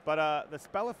 But the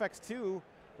spell effects too,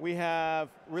 we have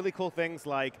really cool things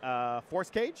like Force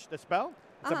Cage, the spell.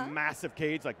 It's a massive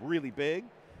cage, like really big.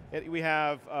 We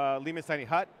have Lima's Tiny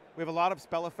Hut. We have a lot of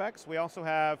spell effects. We also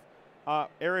have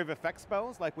area of effect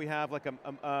spells, like we have like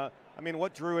I mean,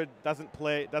 what druid doesn't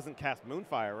cast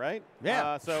Moonfire, right?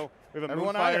 Yeah. So we have a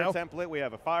Everyone I Moonfire know. template. We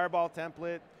have a Fireball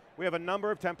template. We have a number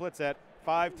of templates at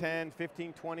 5, 10,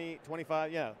 15, 20,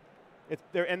 25. Yeah.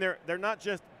 They're not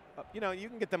just, you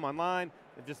can get them online.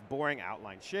 They're just boring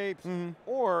outline shapes.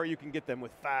 Or you can get them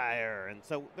with fire. And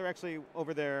so they're actually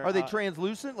over there. Are they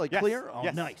translucent, like yes, clear? Oh,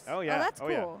 yes. nice. Oh, yeah. Oh, that's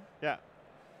cool. Yeah.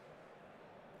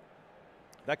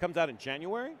 That comes out in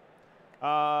January.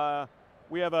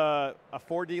 We have a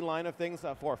 4D line of things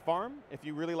for a farm, if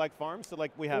you really like farms. So,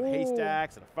 like, we have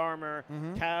haystacks and a farmer,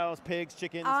 cows, pigs,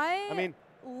 chickens. I mean,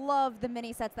 love the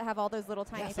mini sets that have all those little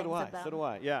tiny things of them. So do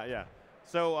I. Yeah, yeah.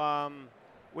 So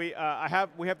we have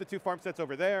the 2 farm sets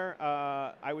over there.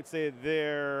 I would say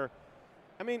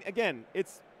I mean, again,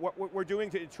 it's what we're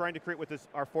doing trying to create with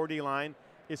our 4D line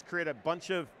is create a bunch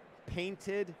of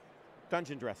painted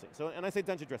dungeon dressing. So, and I say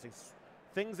dungeon dressing,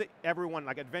 things that everyone,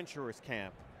 like Adventurers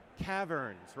Camp,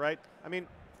 caverns, right? I mean,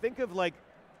 think of like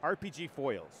RPG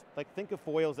foils. Like, think of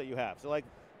foils that you have. So, like,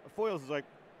 foils is like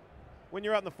when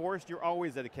you're out in the forest, you're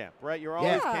always at a camp, right? You're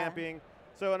always camping.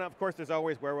 So, and of course, there's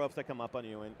always werewolves that come up on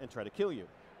you and try to kill you,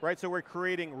 right? So we're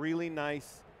creating really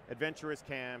nice adventurous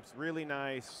camps, really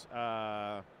nice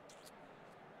a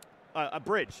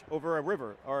bridge over a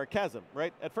river or a chasm,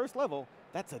 right? At first level,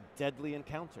 that's a deadly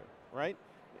encounter, right?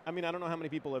 I mean, I don't know how many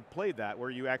people have played that, where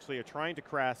you actually are trying to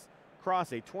cross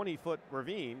a 20-foot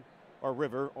ravine or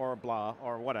river or blah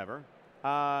or whatever,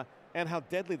 and how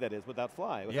deadly that is without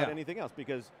without anything else,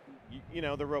 because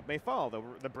the rope may fall,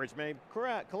 the bridge may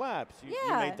collapse, you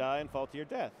may die and fall to your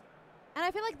death. And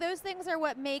I feel like those things are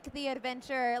what make the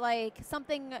adventure like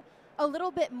something a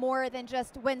little bit more than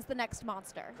just when's the next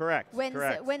monster. Correct.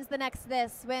 When's the next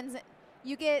this? When's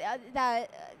you get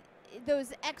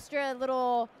those extra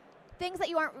little things that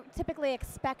you aren't typically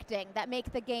expecting that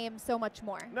make the game so much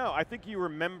more. No, I think you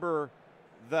remember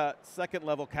the second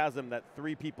level chasm that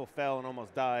 3 people fell and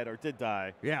almost died or did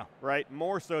die. Yeah. Right?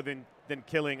 More so than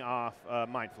killing off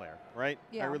Mind Flayer, right?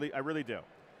 Yeah. I really do.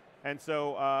 And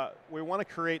so we want to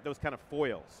create those kind of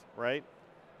foils, right?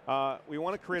 We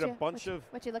want to create a bunch of...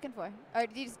 What you looking for? Or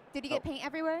did you get paint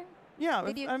everywhere? Yeah,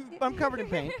 I'm covered in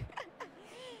paint.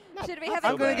 Should we have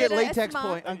I'm going to get a latex smock?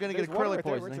 point. I'm going to get acrylic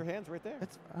poisoning. Where's your hands right there?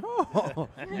 Oh.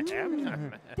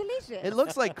 Delicious. It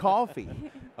looks like coffee.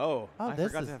 I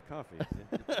this forgot is to have coffee.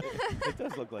 It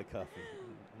does look like coffee.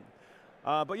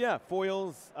 But yeah,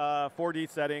 foils, 4D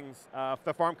settings.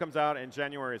 The farm comes out in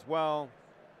January as well.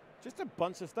 Just a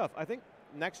bunch of stuff. I think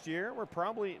next year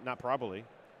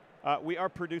we are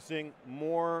producing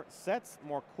more sets,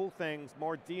 more cool things,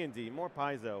 more D&D, more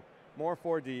Paizo, more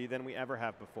 4D than we ever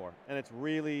have before. And it's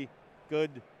really good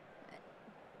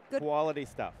quality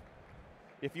stuff.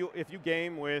 If you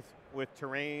game with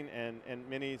terrain and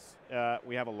minis,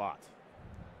 we have a lot.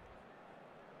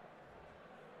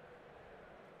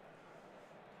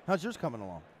 How's yours coming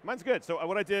along? Mine's good. So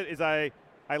what I did is I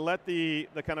let the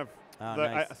kind of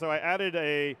nice. So I added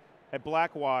a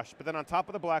black wash, but then on top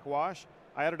of the black wash,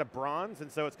 I added a bronze, and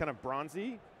so it's kind of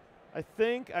bronzy. I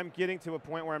think I'm getting to a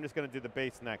point where I'm just going to do the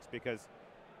base next, because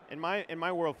in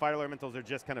my world, fire elementals are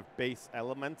just kind of base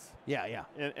elements. Yeah, yeah.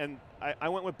 And I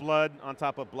went with blood on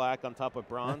top of black on top of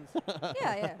bronze.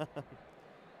 Yeah.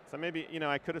 So maybe,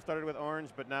 I could have started with orange,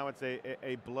 but now it's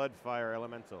a blood fire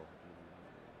elemental.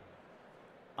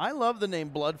 I love the name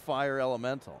Blood Fire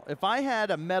Elemental. If I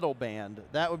had a metal band,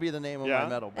 that would be the name of my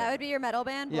metal band. That would be your metal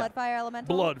band, Yeah. Blood Fire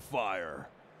Elemental? Blood Fire.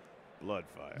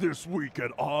 Bloodfire. This week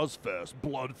at Ozfest,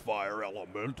 Bloodfire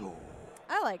Elemental.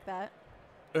 I like that.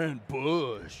 And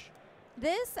Bush.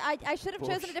 This, I should have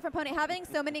chosen a different pony. Having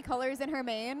so many colors in her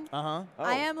mane, Uh-huh. Oh.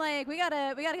 I am like, we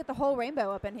gotta get the whole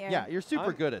rainbow up in here. Yeah, you're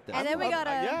super good at this. And then we gotta,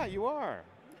 yeah, you are.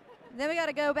 then we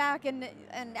gotta go back and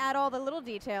add all the little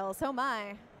details. Oh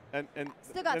my. And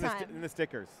Still got time. And the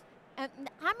stickers. And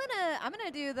I'm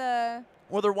gonna do the.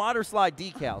 Well, they're water slide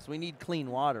decals. We need clean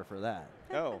water for that.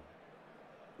 Oh.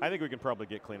 I think we can probably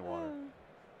get clean water.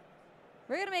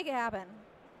 We're gonna make it happen.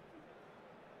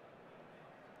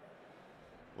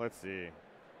 Let's see.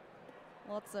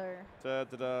 Let's see.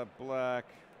 Da-da-da, black.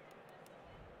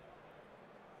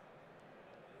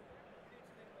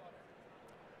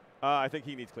 I think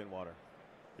he needs clean water.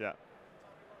 Yeah.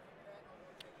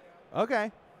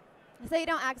 Okay. So you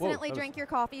don't accidentally that was- drink your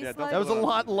coffee Yeah, don't sludge? That was a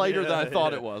lot lighter than I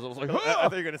thought it was. I was like, I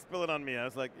thought you were going to spill it on me. I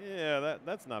was like, yeah,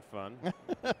 that's not fun.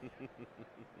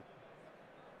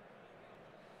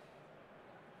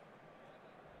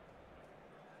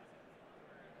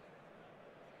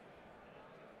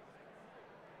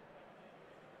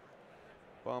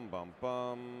 Bum, bum,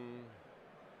 bum.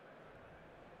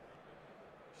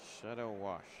 Shadow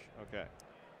wash. Okay.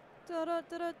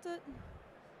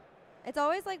 It's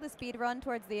always like the speed run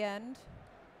towards the end.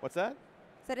 What's that?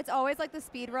 Said it's always like the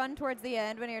speed run towards the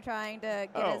end when you're trying to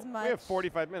get as much. We have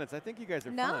 45 minutes. I think you guys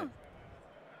are No. fine.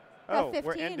 Got Oh,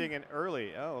 we're 15. ending in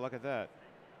early. Oh, look at that.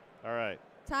 All right.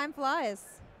 Time flies.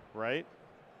 Right?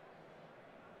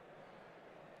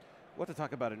 What to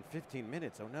talk about in 15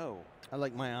 minutes? Oh, no. I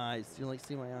like my eyes. Do you like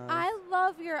see my eyes? I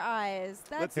love your eyes.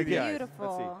 That's Let's see the eyes. Let's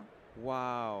beautiful. see.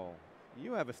 Wow.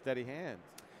 You have a steady hand.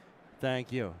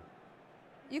 Thank you.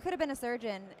 You could have been a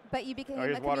surgeon, but you became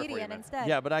here's a water for you, comedian man. instead.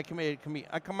 Yeah, but I can make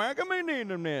a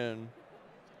comedian.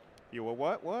 You a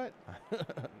what? What?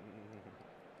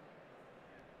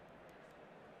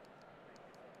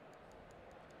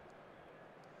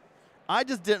 I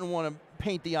just didn't want to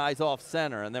paint the eyes off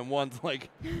center, and then one's like,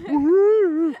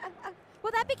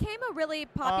 Well, that became a really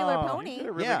popular Oh, pony. You did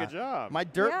a really Yeah. good job. my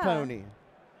dirt Yeah. pony.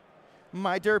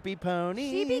 My derpy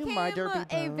pony. She became my derpy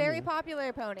a very pony.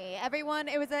 popular pony. Everyone,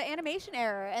 it was an animation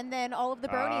error, and then all of the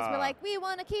bronies were Ah. like, "We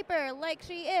want to keep her like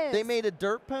she is." They made a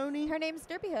dirt pony? her name's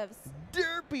Derpy Hooves.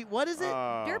 Derpy. What is it?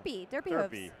 Derpy Hooves.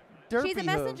 Derpy. Derpy She's a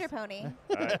messenger hooves. pony.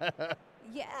 All right.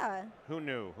 Yeah. Who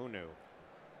knew? Who knew?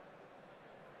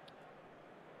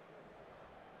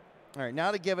 All right,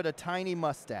 now to give it a tiny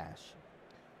mustache.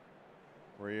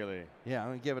 Really? Yeah, I'm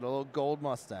going to give it a little gold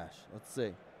mustache. Let's see.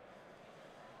 I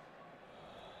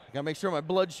got to make sure my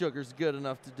blood sugar's good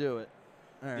enough to do it.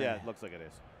 All right. Yeah, it looks like it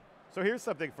is. So here's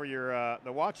something for your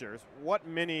the watchers. What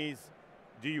minis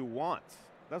do you want?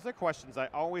 Those are questions I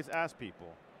always ask people.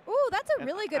 Ooh, that's a And-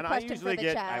 really good and question I usually for the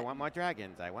get, chat. I want more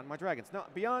dragons. I want more dragons. No,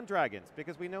 beyond dragons,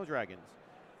 because we know dragons.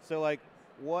 So, like,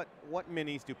 what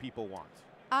minis do people want?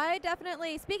 I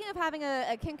definitely, speaking of having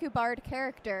a Kinku Bard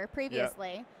character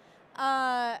previously,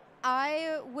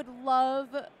 I would love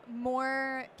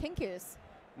more Kinkus.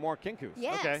 More Kinkus.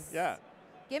 Yes. Okay, yeah.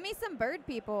 Give me some bird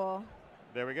people.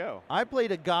 There we go. I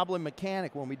played a goblin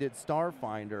mechanic when we did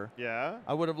Starfinder. Yeah.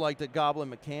 I would have liked a goblin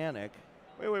mechanic.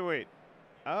 Wait.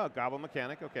 Oh, Goblin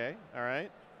Mechanic. Okay. All right.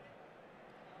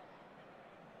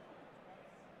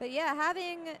 But yeah,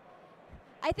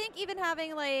 I think even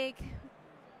having like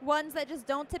ones that just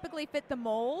don't typically fit the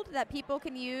mold that people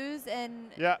can use and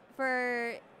Yeah.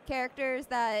 for characters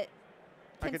that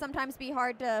can could- sometimes be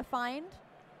hard to find.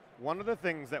 One of the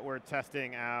things that we're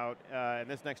testing out in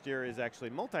this next year is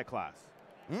actually multi-class.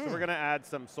 So we're going to add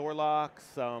some Sorlocks,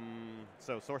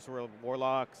 so Sorcerer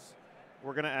Warlocks.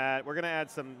 We're going to add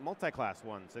some multi-class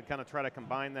ones and kind of try to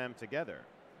combine them together.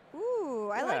 Ooh,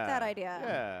 I like that idea.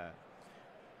 Yeah.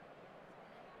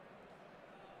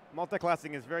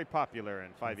 Multi-classing is very popular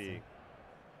in 5e.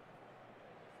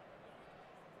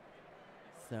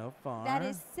 So far. That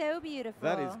is so beautiful.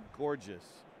 That is gorgeous.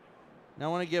 Now I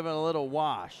want to give it a little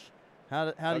wash. How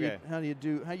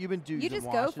you been doing? You just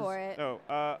go for it. So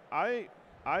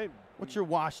What's your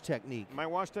wash technique? my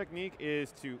wash technique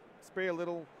is to spray a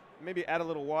little, maybe add a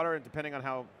little water, and depending on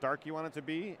how dark you want it to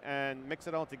be, and mix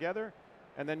it all together,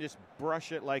 and then just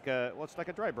brush it like it's like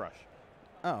a dry brush.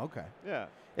 Oh, okay. Yeah.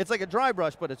 It's like a dry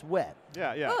brush, but it's wet.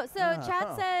 Yeah, yeah. Oh, so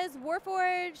chat says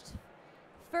Warforged,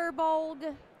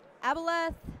 Furbolg,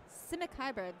 Aboleth, Simic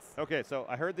hybrids. Okay, so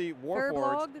I heard the Warforged.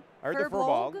 Furbolg. I heard the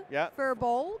Furbolg. Yeah.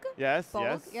 Furbolg. Yes, Bolg,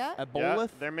 yes. yeah. A Yeah, boleth?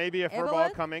 there may be a Aboleth?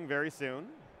 Furbolg coming very soon.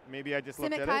 Maybe I just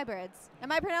looked Simic at it. hybrids.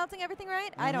 Am I pronouncing everything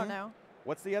right? I don't know.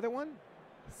 What's the other one?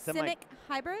 Simic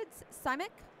hybrids? Simic?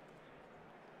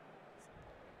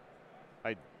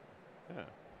 Yeah.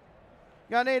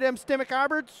 Got any of them stomach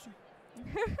hybrids?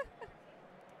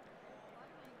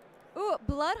 Ooh,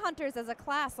 Blood Hunters as a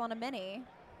class on a mini.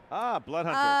 Ah, Blood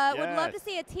Hunters. Would love to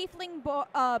see a Tiefling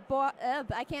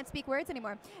I can't speak words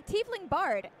anymore. Tiefling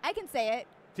Bard. I can say it.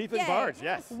 Tiefling Yay. Bards,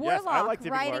 yes. Warlock yes, I like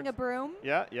Tiefling riding Bards. a broom.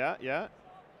 Yeah.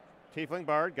 Tiefling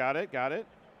Bard, got it.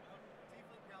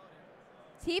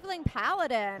 Tiefling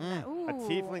Paladin. Ooh. A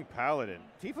Tiefling Paladin.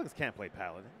 Tieflings can't play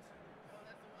Paladins.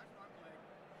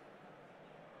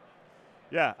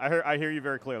 Yeah, I hear you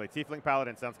very clearly. Tiefling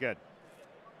Paladin sounds good.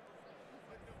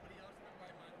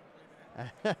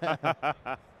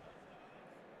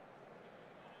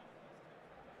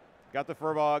 Got the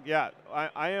Furbog. Yeah,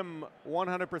 I am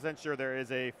 100% sure there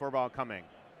is a Furbog coming.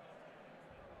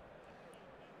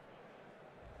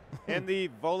 And the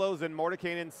Volos and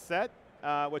Mordekainen set,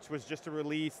 which was just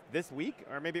released this week,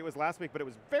 or maybe it was last week, but it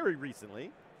was very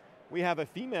recently. We have a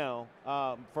female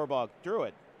Furbog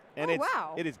Druid. And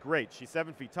wow. It is great. She's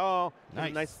 7 feet tall. Nice.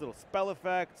 Has a nice little spell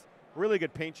effect. Really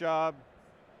good paint job.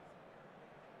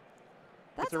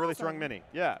 That's It's a really awesome. strong mini.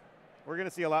 Yeah. We're going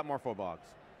to see a lot more Fubogs.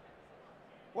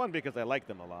 One, because I like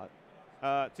them a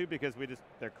lot. Two, because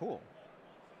they're cool.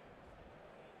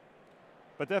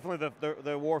 But definitely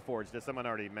the Warforged, as someone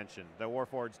already mentioned. The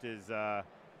Warforged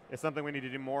is something we need to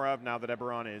do more of now that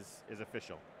Eberron is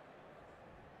official.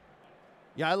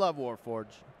 Yeah, I love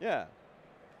Warforged. Yeah.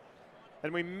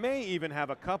 And we may even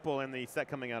have a couple in the set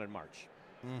coming out in March.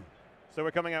 So we're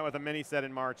coming out with a mini set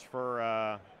in March for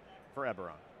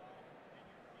Eberron.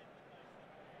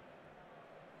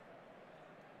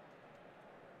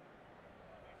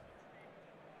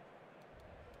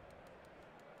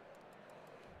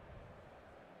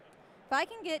 If I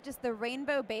can get just the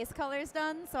rainbow base colors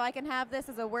done so I can have this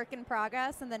as a work in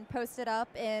progress and then post it up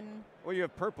in... Well, you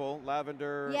have purple,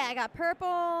 lavender. Yeah, I got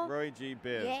purple. Roy G.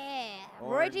 Biv. Yeah.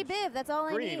 Roy G. Orange. Biv, that's all I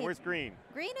need. Green, where's green?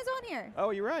 Green is on here. Oh,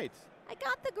 you're right. I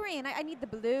got the green. I need the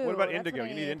blue. What about That's indigo? I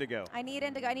You need indigo. I need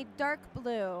indigo. I need dark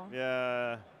blue.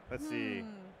 Yeah, let's see.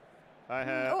 I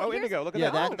have, Oh, here's- indigo, look at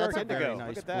Yeah, that. that's Dark a indigo. very nice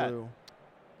Look at that. blue.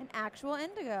 An actual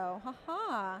indigo.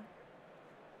 Haha.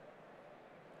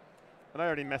 And I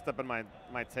already messed up on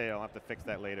my tail. I'll have to fix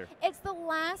that later. It's the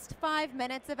last 5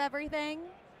 minutes of everything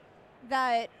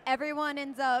that everyone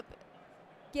ends up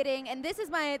getting, and this is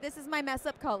my mess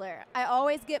up color. I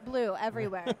always get blue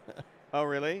everywhere. Oh,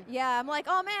 really? Yeah, I'm like,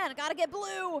 oh man, I gotta get blue.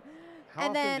 How and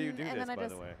often then, do you do and this, then by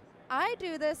the way? I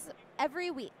do this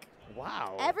every week.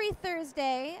 Wow. Every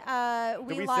Thursday, Can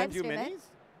we we live send you stream it. minis?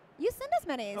 You send us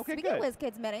minis. Okay, we good. get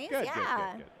WizKids minis. Good,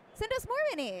 yeah. good. Send us more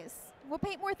minis. We'll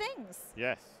paint more things.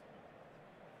 Yes.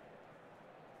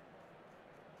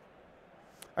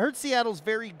 I heard Seattle's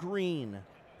very green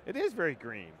It is very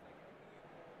green.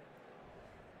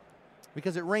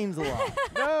 because it rains a lot.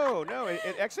 No.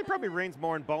 It actually probably rains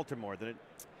more in Baltimore than it.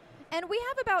 And we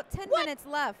have about 10 minutes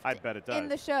left I bet it does. in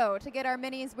the show to get our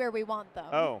minis where we want them.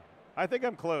 Oh, I think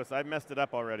I'm close. I messed it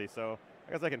up already, so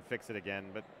I guess I can fix it again,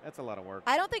 but that's a lot of work.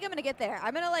 I don't think I'm going to get there.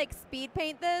 I'm going to like speed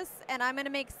paint this, and I'm going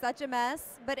to make such a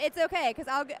mess. But it's okay,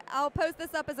 because I'll post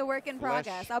this up as a work in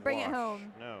progress. I'll bring it Wash.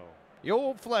 home. No. The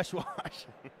old flesh wash.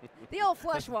 The old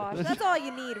flush wash. That's all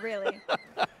you need, really.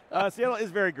 Seattle is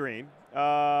very green.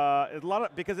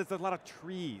 Because it's a lot of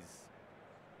trees.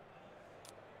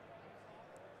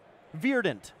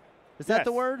 Verdant. Is that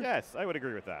the word? Yes, I would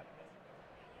agree with that.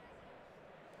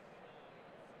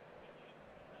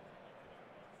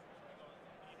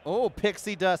 Oh,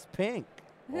 pixie dust pink.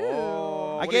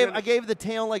 Oh, I gave the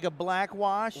tail like a black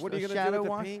wash. What are a you gonna do shadow with the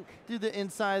wash. pink? Do the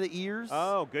inside of the ears.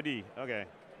 Oh, goody. Okay.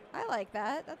 I like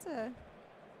that. That's a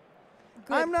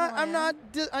good I'm plan. not.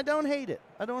 I don't hate it.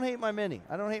 I don't hate my mini.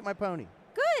 I don't hate my pony.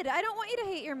 Good. I don't want you to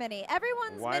hate your mini.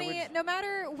 Everyone's Why mini, would no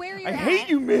matter where you're I at. hate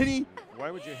you, mini.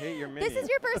 Why would you hate your mini? This is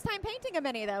your first time painting a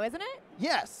mini, though, isn't it?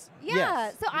 Yes. Yeah.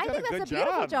 Yes. So I done think a that's a good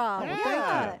beautiful job. job.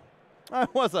 Yeah. Yeah. I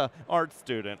was a art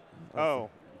student. Oh.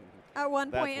 At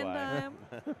one That's point in why. time.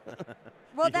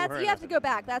 Well, You that's were you an have to art go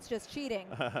back. That's just cheating.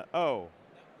 Oh.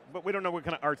 But we don't know what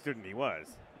kind of art student he was.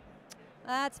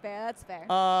 That's fair. That's fair.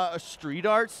 A street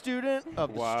art student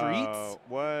of the Wow. streets.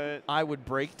 What? I would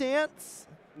break dance.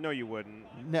 No, you wouldn't.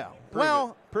 No.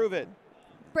 Prove it.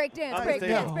 Break dance. I Break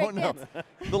understand. dance. Break No. dance.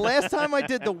 The last time I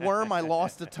did the worm, I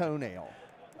lost a toenail.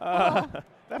 That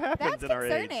happens That's in our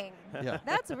age. concerning. Yeah.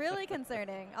 That's really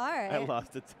concerning. All right. I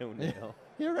lost a toenail.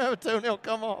 You ever have a toenail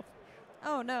come off?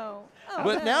 Oh no. Oh,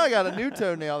 But no. now I got a new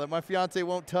toenail that my fiance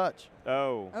won't touch.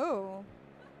 Oh. Oh.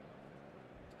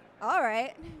 All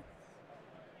right.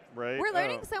 Right. We're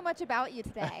learning Oh. so much about you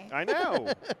today. I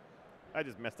know. I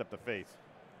just messed up the face.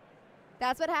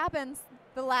 That's what happens.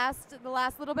 The last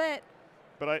little bit.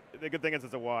 But the good thing is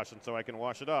it's a wash, and so I can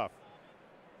wash it off.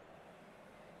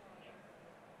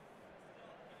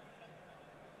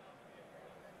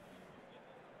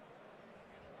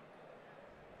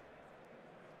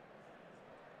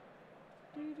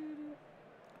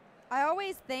 I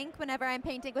always think whenever I'm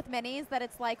painting with minis that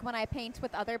it's like when I paint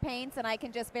with other paints and I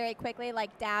can just very quickly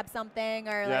like dab something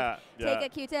or like take a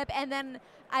Q-tip, and then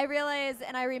I realize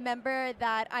and I remember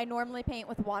that I normally paint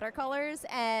with watercolors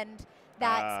and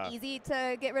that's easy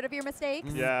to get rid of your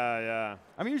mistakes. Yeah.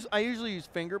 I usually use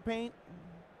finger paint.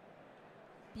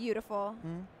 Beautiful.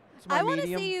 I want to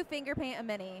see you finger paint a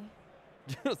mini.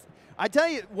 I tell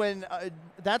you,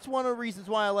 that's one of the reasons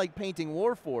why I like painting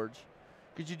Warforged,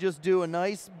 because you just do a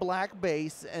nice black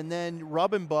base and then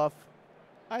rub and buff.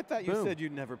 I thought you said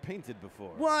you'd never painted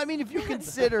before. Well, I mean, if you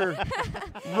consider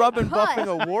rub and buffing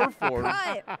a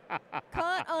Warforged.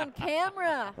 Cut on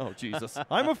camera. Oh, Jesus.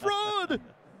 I'm a fraud.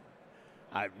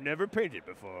 I've never painted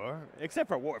before, except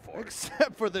for Warforged.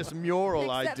 Except for this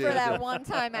mural I did. Except for that one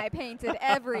time I painted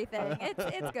everything.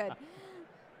 It's good.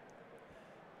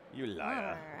 You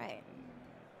liar. All right.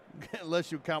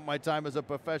 Unless you count my time as a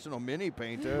professional mini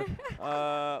painter.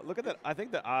 Look at that. I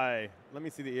think the eye. Let me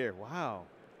see the ear. Wow.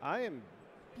 I am.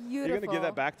 Beautiful. You're going to give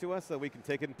that back to us so we can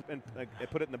take it and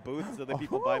put it in the booth so that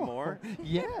people buy more?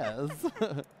 Yes.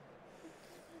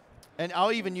 And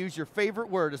I'll even use your favorite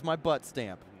word as my butt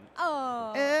stamp.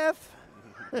 Oh. F.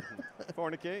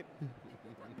 Fornicate.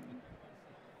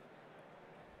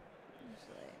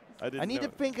 I need to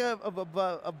think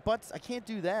of butts. I can't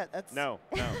do that. That's no.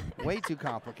 way too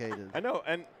complicated. I know,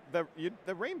 and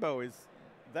the rainbow is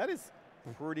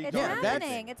pretty it's darn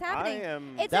happening. It's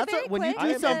happening. It's that's very when you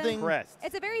quick. do something.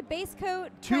 It's a very base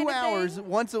coat. 2 hours thing.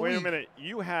 once a week. Wait a minute.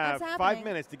 You have 5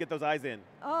 minutes to get those eyes in.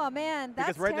 Oh man, that's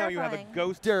because right terrifying. now you have a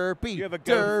ghost. Derpy. You have a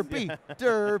ghost. Derpy.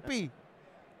 Derpy.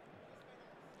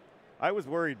 I was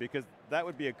worried because that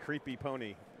would be a creepy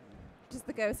pony. Just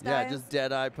the ghost eyes. Yeah, just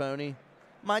dead-eyed pony.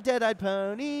 My dead-eyed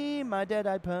pony. My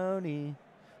dead-eyed pony.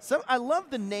 So I love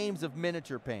the names of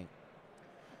miniature paint.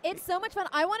 It's so much fun.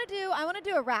 I want to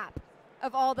do a rap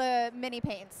of all the mini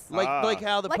paints. Like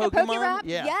how the like Pokemon? a Poke rap?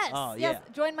 Yeah. Yes. Oh, yes.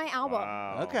 yeah. Join my album.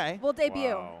 Wow. Okay. We'll debut.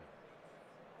 Wow.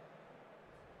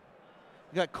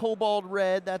 You got cobalt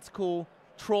red. That's cool.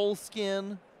 Troll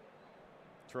skin.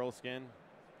 Troll skin.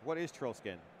 What is troll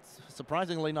skin?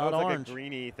 Surprisingly not it's orange. like a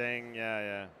greeny thing.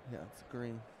 Yeah. Yeah, it's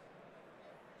green.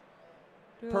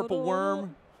 Purple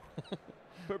worm.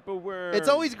 Purple worm. It's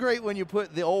always great when you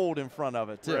put the old in front of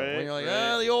it, too. Right, when you're like,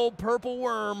 right. the old purple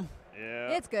worm. Yeah.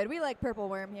 It's good. We like purple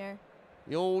worm here.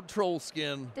 The old troll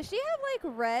skin. Does she have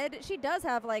like red? She does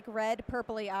have like red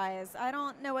purpley eyes. I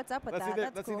don't know what's up with that.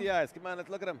 That's let's cool. see the eyes. Come on, let's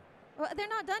look at them. Well, they're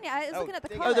not done yet. I was looking at the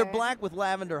color. Oh, they're black with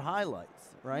lavender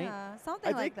highlights, right? Yeah,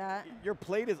 something like that. Your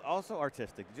plate is also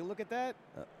artistic. Did you look at that?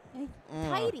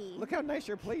 Tidy. Look how nice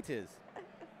your plate is.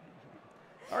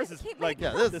 Ours is Keep like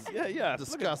making yeah,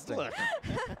 disgusting. Look.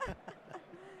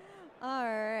 All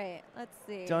right, let's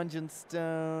see. Dungeon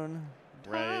stone.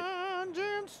 Right.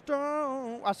 Dungeon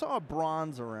stone. I saw a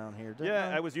bronze around here. Didn't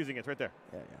Yeah, I was using it. It's right there.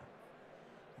 Yeah.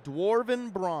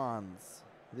 Dwarven bronze.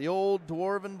 The old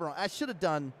dwarven bronze. I should have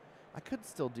done. I could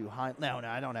still do high. No,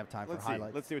 I don't have time for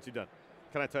highlights. Let's see what you've done.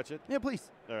 Can I touch it? Yeah,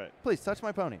 please. All right. Please touch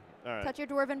my pony. All right. Touch your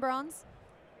dwarven bronze.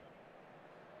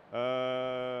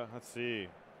 Let's see.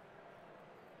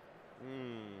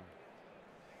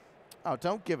 Oh,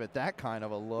 don't give it that kind of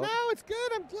a look. No, it's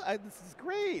good. This is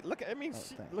great. Look,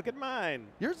 look at mine.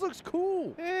 Yours looks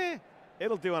cool.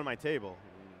 It'll do on my table.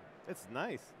 It's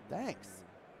nice. Thanks.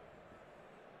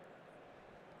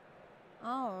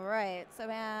 All right, so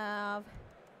we have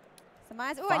some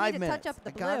eyes. Oh, 5 I need to minutes. touch up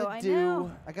the blue. I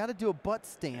know. I got to do a butt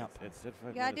stamp. It's at 5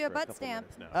 You gotta minutes do a for butt couple stamp.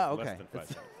 minutes now. Oh, Less okay. than 5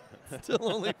 minutes.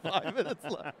 Still only 5 minutes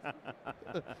left.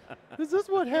 Is this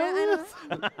what Yeah, hell I is?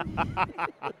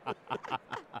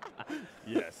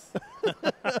 Yes.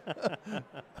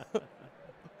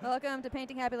 Welcome to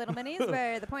Painting Happy LIl Minis,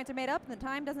 where the points are made up and the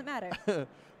time doesn't matter.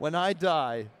 When I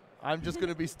die, I'm just going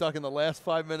to be stuck in the last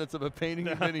 5 minutes of a painting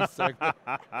a mini segment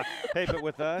Hey, but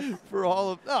with us? for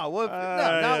all of. No,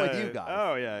 not with you guys.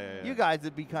 Oh, yeah. You guys,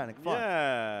 it'd be kind of fun.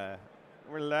 Yeah.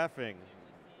 We're laughing.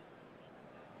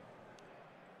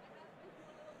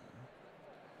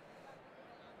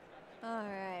 All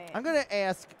right. I'm going to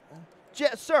ask,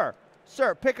 sir,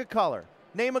 pick a color.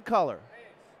 Name a color.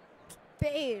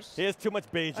 Beige. He has too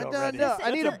much beige already. No,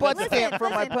 I need a butt stamp for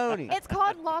my pony. It's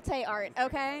called latte art,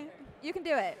 okay? You can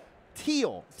do it.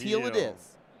 Teal. Teal it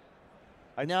is.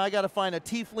 Now I got to find a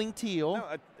tiefling teal. No,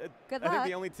 Good I think luck.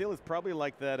 the only teal is probably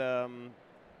like that,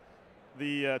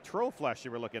 the troll flesh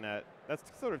you were looking at.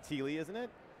 That's sort of tealy, isn't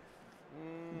it?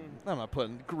 I'm not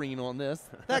putting green on this.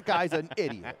 That guy's an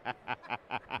idiot. That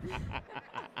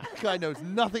guy knows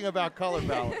nothing about color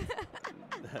balance.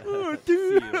 Oh,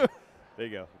 dude. There you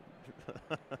go.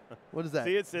 What is that?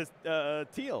 See, it says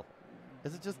teal.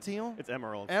 Is it just teal? It's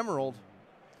emerald. Emerald.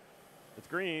 It's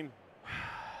green.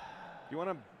 You want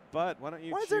a butt? Why don't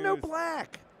you Why choose? is there no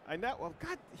black? I know. Well,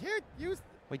 God, here, use.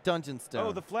 Wait, Dungeon Stone.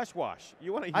 Oh, the flesh wash.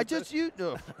 You want to use I just used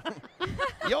the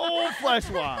old flesh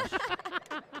wash.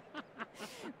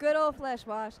 Good old flesh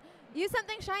wash. Use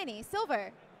something shiny.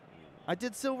 Silver. I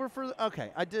did silver for.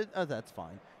 Okay, I did. Oh, that's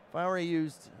fine. If I already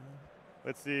used.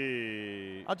 Let's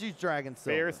see. I'll use dragon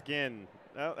silver. Fair skin.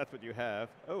 Oh, that's what you have.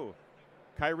 Oh,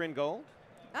 Kyrin gold.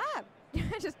 Ah,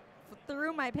 I just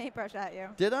threw my paintbrush at you.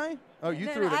 Did I? Oh, you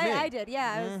No, threw no, it at me. I did,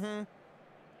 yeah. Mm-hmm.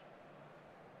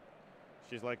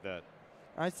 She's like that.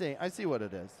 I see. I see what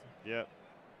it is. Yep.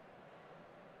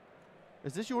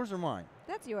 Is this yours or mine?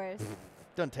 That's yours.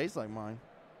 Doesn't taste like mine.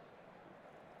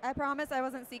 I promise I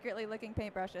wasn't secretly licking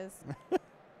paintbrushes.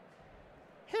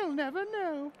 He'll never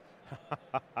know.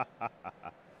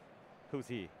 Who's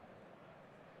he?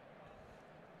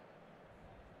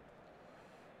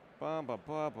 Ba, ba,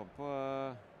 ba, ba,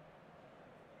 ba.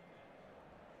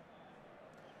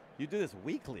 You do this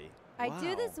weekly. I Wow.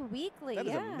 do this weekly, That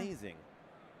is yeah. amazing.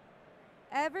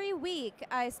 Every week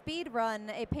I speed run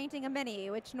a painting a mini,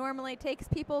 which normally takes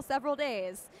people several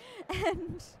days.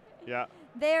 And Yeah.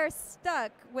 they're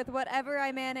stuck with whatever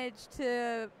I manage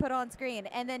to put on screen.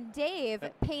 And then Dave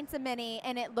paints a mini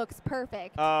and it looks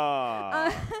perfect.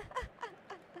 Ah.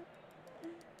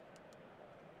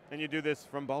 And you do this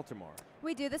from Baltimore.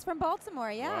 We do this from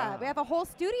Baltimore, yeah. Wow. We have a whole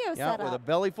studio Yeah, set with a up.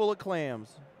 belly full of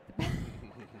clams.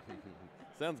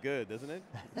 Sounds good, doesn't it?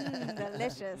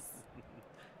 Delicious.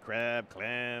 Crab,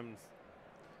 clams,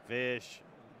 fish.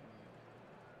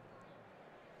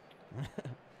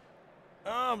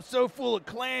 Oh, I'm so full of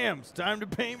clams. Time to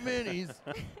paint minis.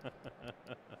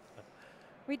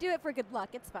 We do it for good luck.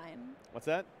 It's fine. What's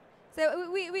that?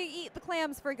 So we eat the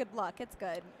clams for good luck. It's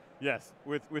good. Yes,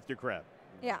 with your crab.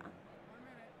 Yeah.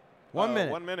 1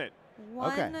 minute. 1 minute.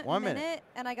 One minute.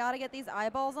 And I got to get these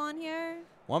eyeballs on here.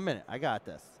 1 minute. I got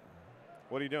this.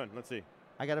 What are you doing? Let's see.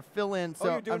 I got to fill in. So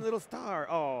oh, you're doing a little star.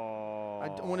 Oh. I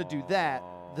don't want to do that.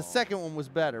 The second one was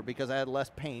better because I had less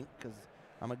paint because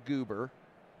I'm a goober.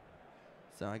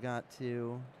 So I got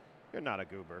to. You're not a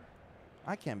goober.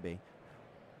 I can be.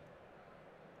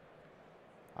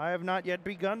 I have not yet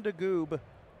begun to goob.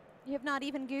 You have not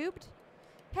even goobed?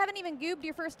 Haven't even goobed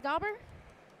your first gobber?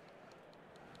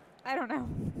 I don't know.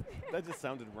 That just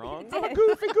sounded wrong. I'm a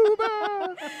goofy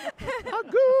goober. A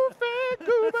goofy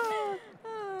goober.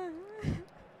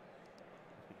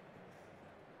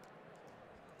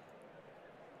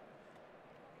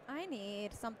 I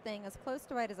need something as close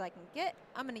to white as I can get.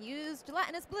 I'm going to use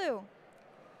gelatinous blue.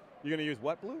 You're going to use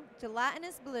what blue?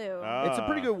 Gelatinous blue. It's a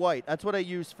pretty good white. That's what I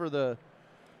use for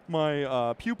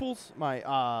my pupils. My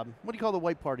what do you call the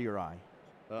white part of your eye?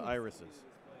 Irises.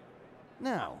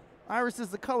 No, iris is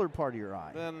the colored part of your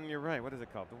eye. Then you're right. What is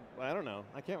it called? I don't know.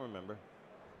 I can't remember.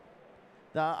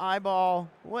 The eyeball.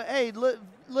 What? Hey, lit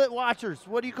watchers.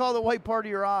 What do you call the white part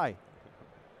of your eye?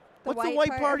 What's the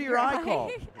white part of your eye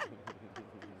called?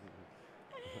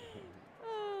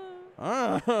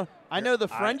 I know the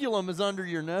frenulum is under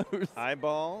your nose.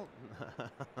 Eyeball.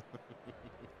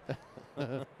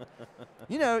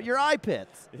 You know, your eye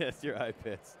pits. Yes, your eye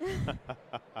pits.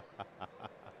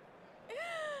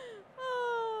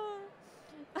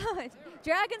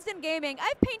 Dragonston Gaming.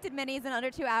 I've painted minis in under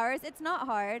 2 hours. It's not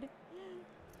hard.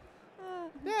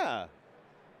 Yeah.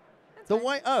 The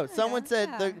white. Oh, someone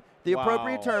said the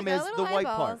appropriate term is the white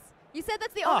part. You said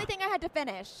that's the only thing I had to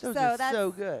finish. Those so are that's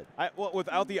so good. Well,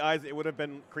 without the eyes, it would have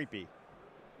been creepy.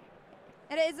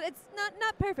 It is. It's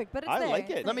not perfect, but it's I there. like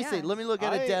it. Let me see. Let me look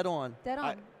at it dead on. Dead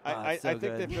on. I so think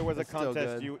good. if there was a It's still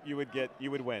contest, good.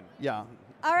 you would win. Yeah.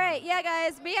 All right, yeah,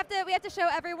 guys, we have to show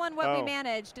everyone what we Oh.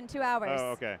 managed in 2 hours.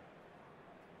 Oh, okay.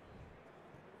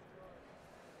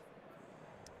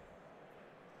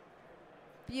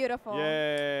 Beautiful.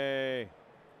 Yay.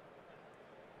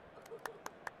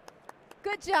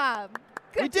 Good job.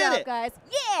 Good We did job, it. guys.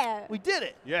 Yeah. We did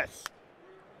it. Yes.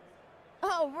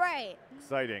 All right.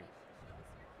 Exciting.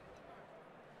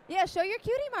 Yeah, show your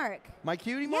cutie mark. My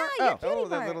cutie Yeah, mark. your Oh. cutie Oh,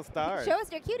 the mark. little stars. Show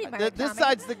us your cutie mark. This Tommy.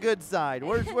 side's the good side.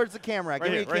 Where's the camera? Right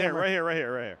Give here, me a right here, camera. right here, right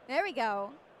here, right here. There we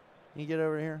go. Can you get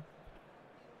over here?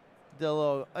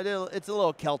 It's a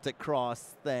little Celtic cross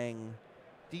thing.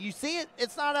 Do you see it?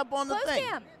 It's not up on the Close thing.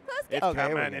 cam. Close cam. It's Okay, here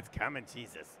we coming. go. It's coming.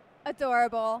 Jesus.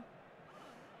 Adorable.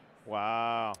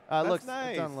 Wow. That's Looks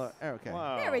nice. it's on look. Okay.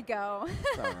 Wow. There we go.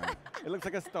 It's all right. It looks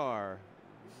like a star.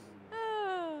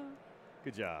 Oh.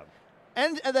 Good job.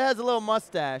 And it has a little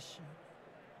mustache.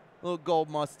 Little gold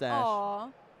mustache. Aw.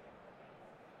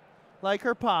 Like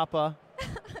her papa.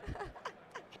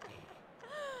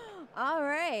 All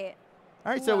right.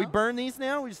 All right, so we Well. burn these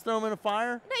now? We just throw them in a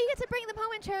fire? No, you get to bring them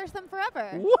home and cherish them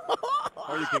forever.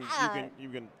 Or you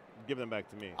can give them back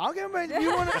to me. I'll give them back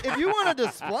if you want to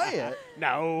display it.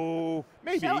 No,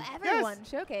 maybe. Show everyone. Yes.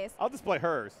 Showcase. I'll display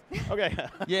hers. Okay.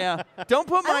 Yeah. Don't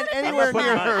put mine anywhere put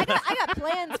near mine. her. I got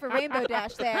plans for Rainbow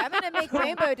Dash there. I'm going to make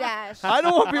Rainbow Dash. I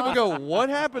don't want people to go, what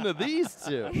happened to these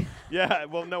two? Yeah,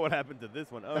 we'll know what happened to this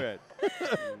one. Okay.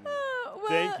 Well,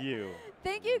 Thank you.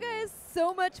 Thank you guys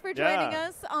so much for joining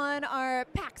us on our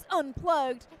PAX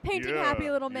Unplugged Painting Happy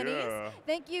Little Minis. Yeah.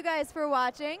 Thank you guys for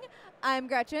watching. I'm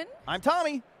Gretchen. I'm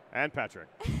Tommy. And Patrick.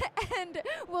 And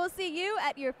we'll see you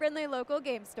at your friendly local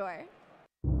game store.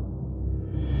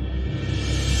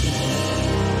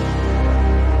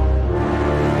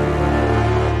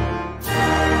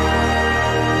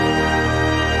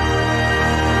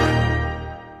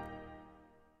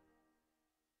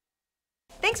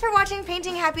 Thanks for watching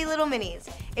Painting Happy Little Minis.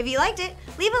 If you liked it,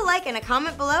 leave a like and a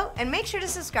comment below, and make sure to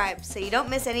subscribe so you don't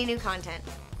miss any new content.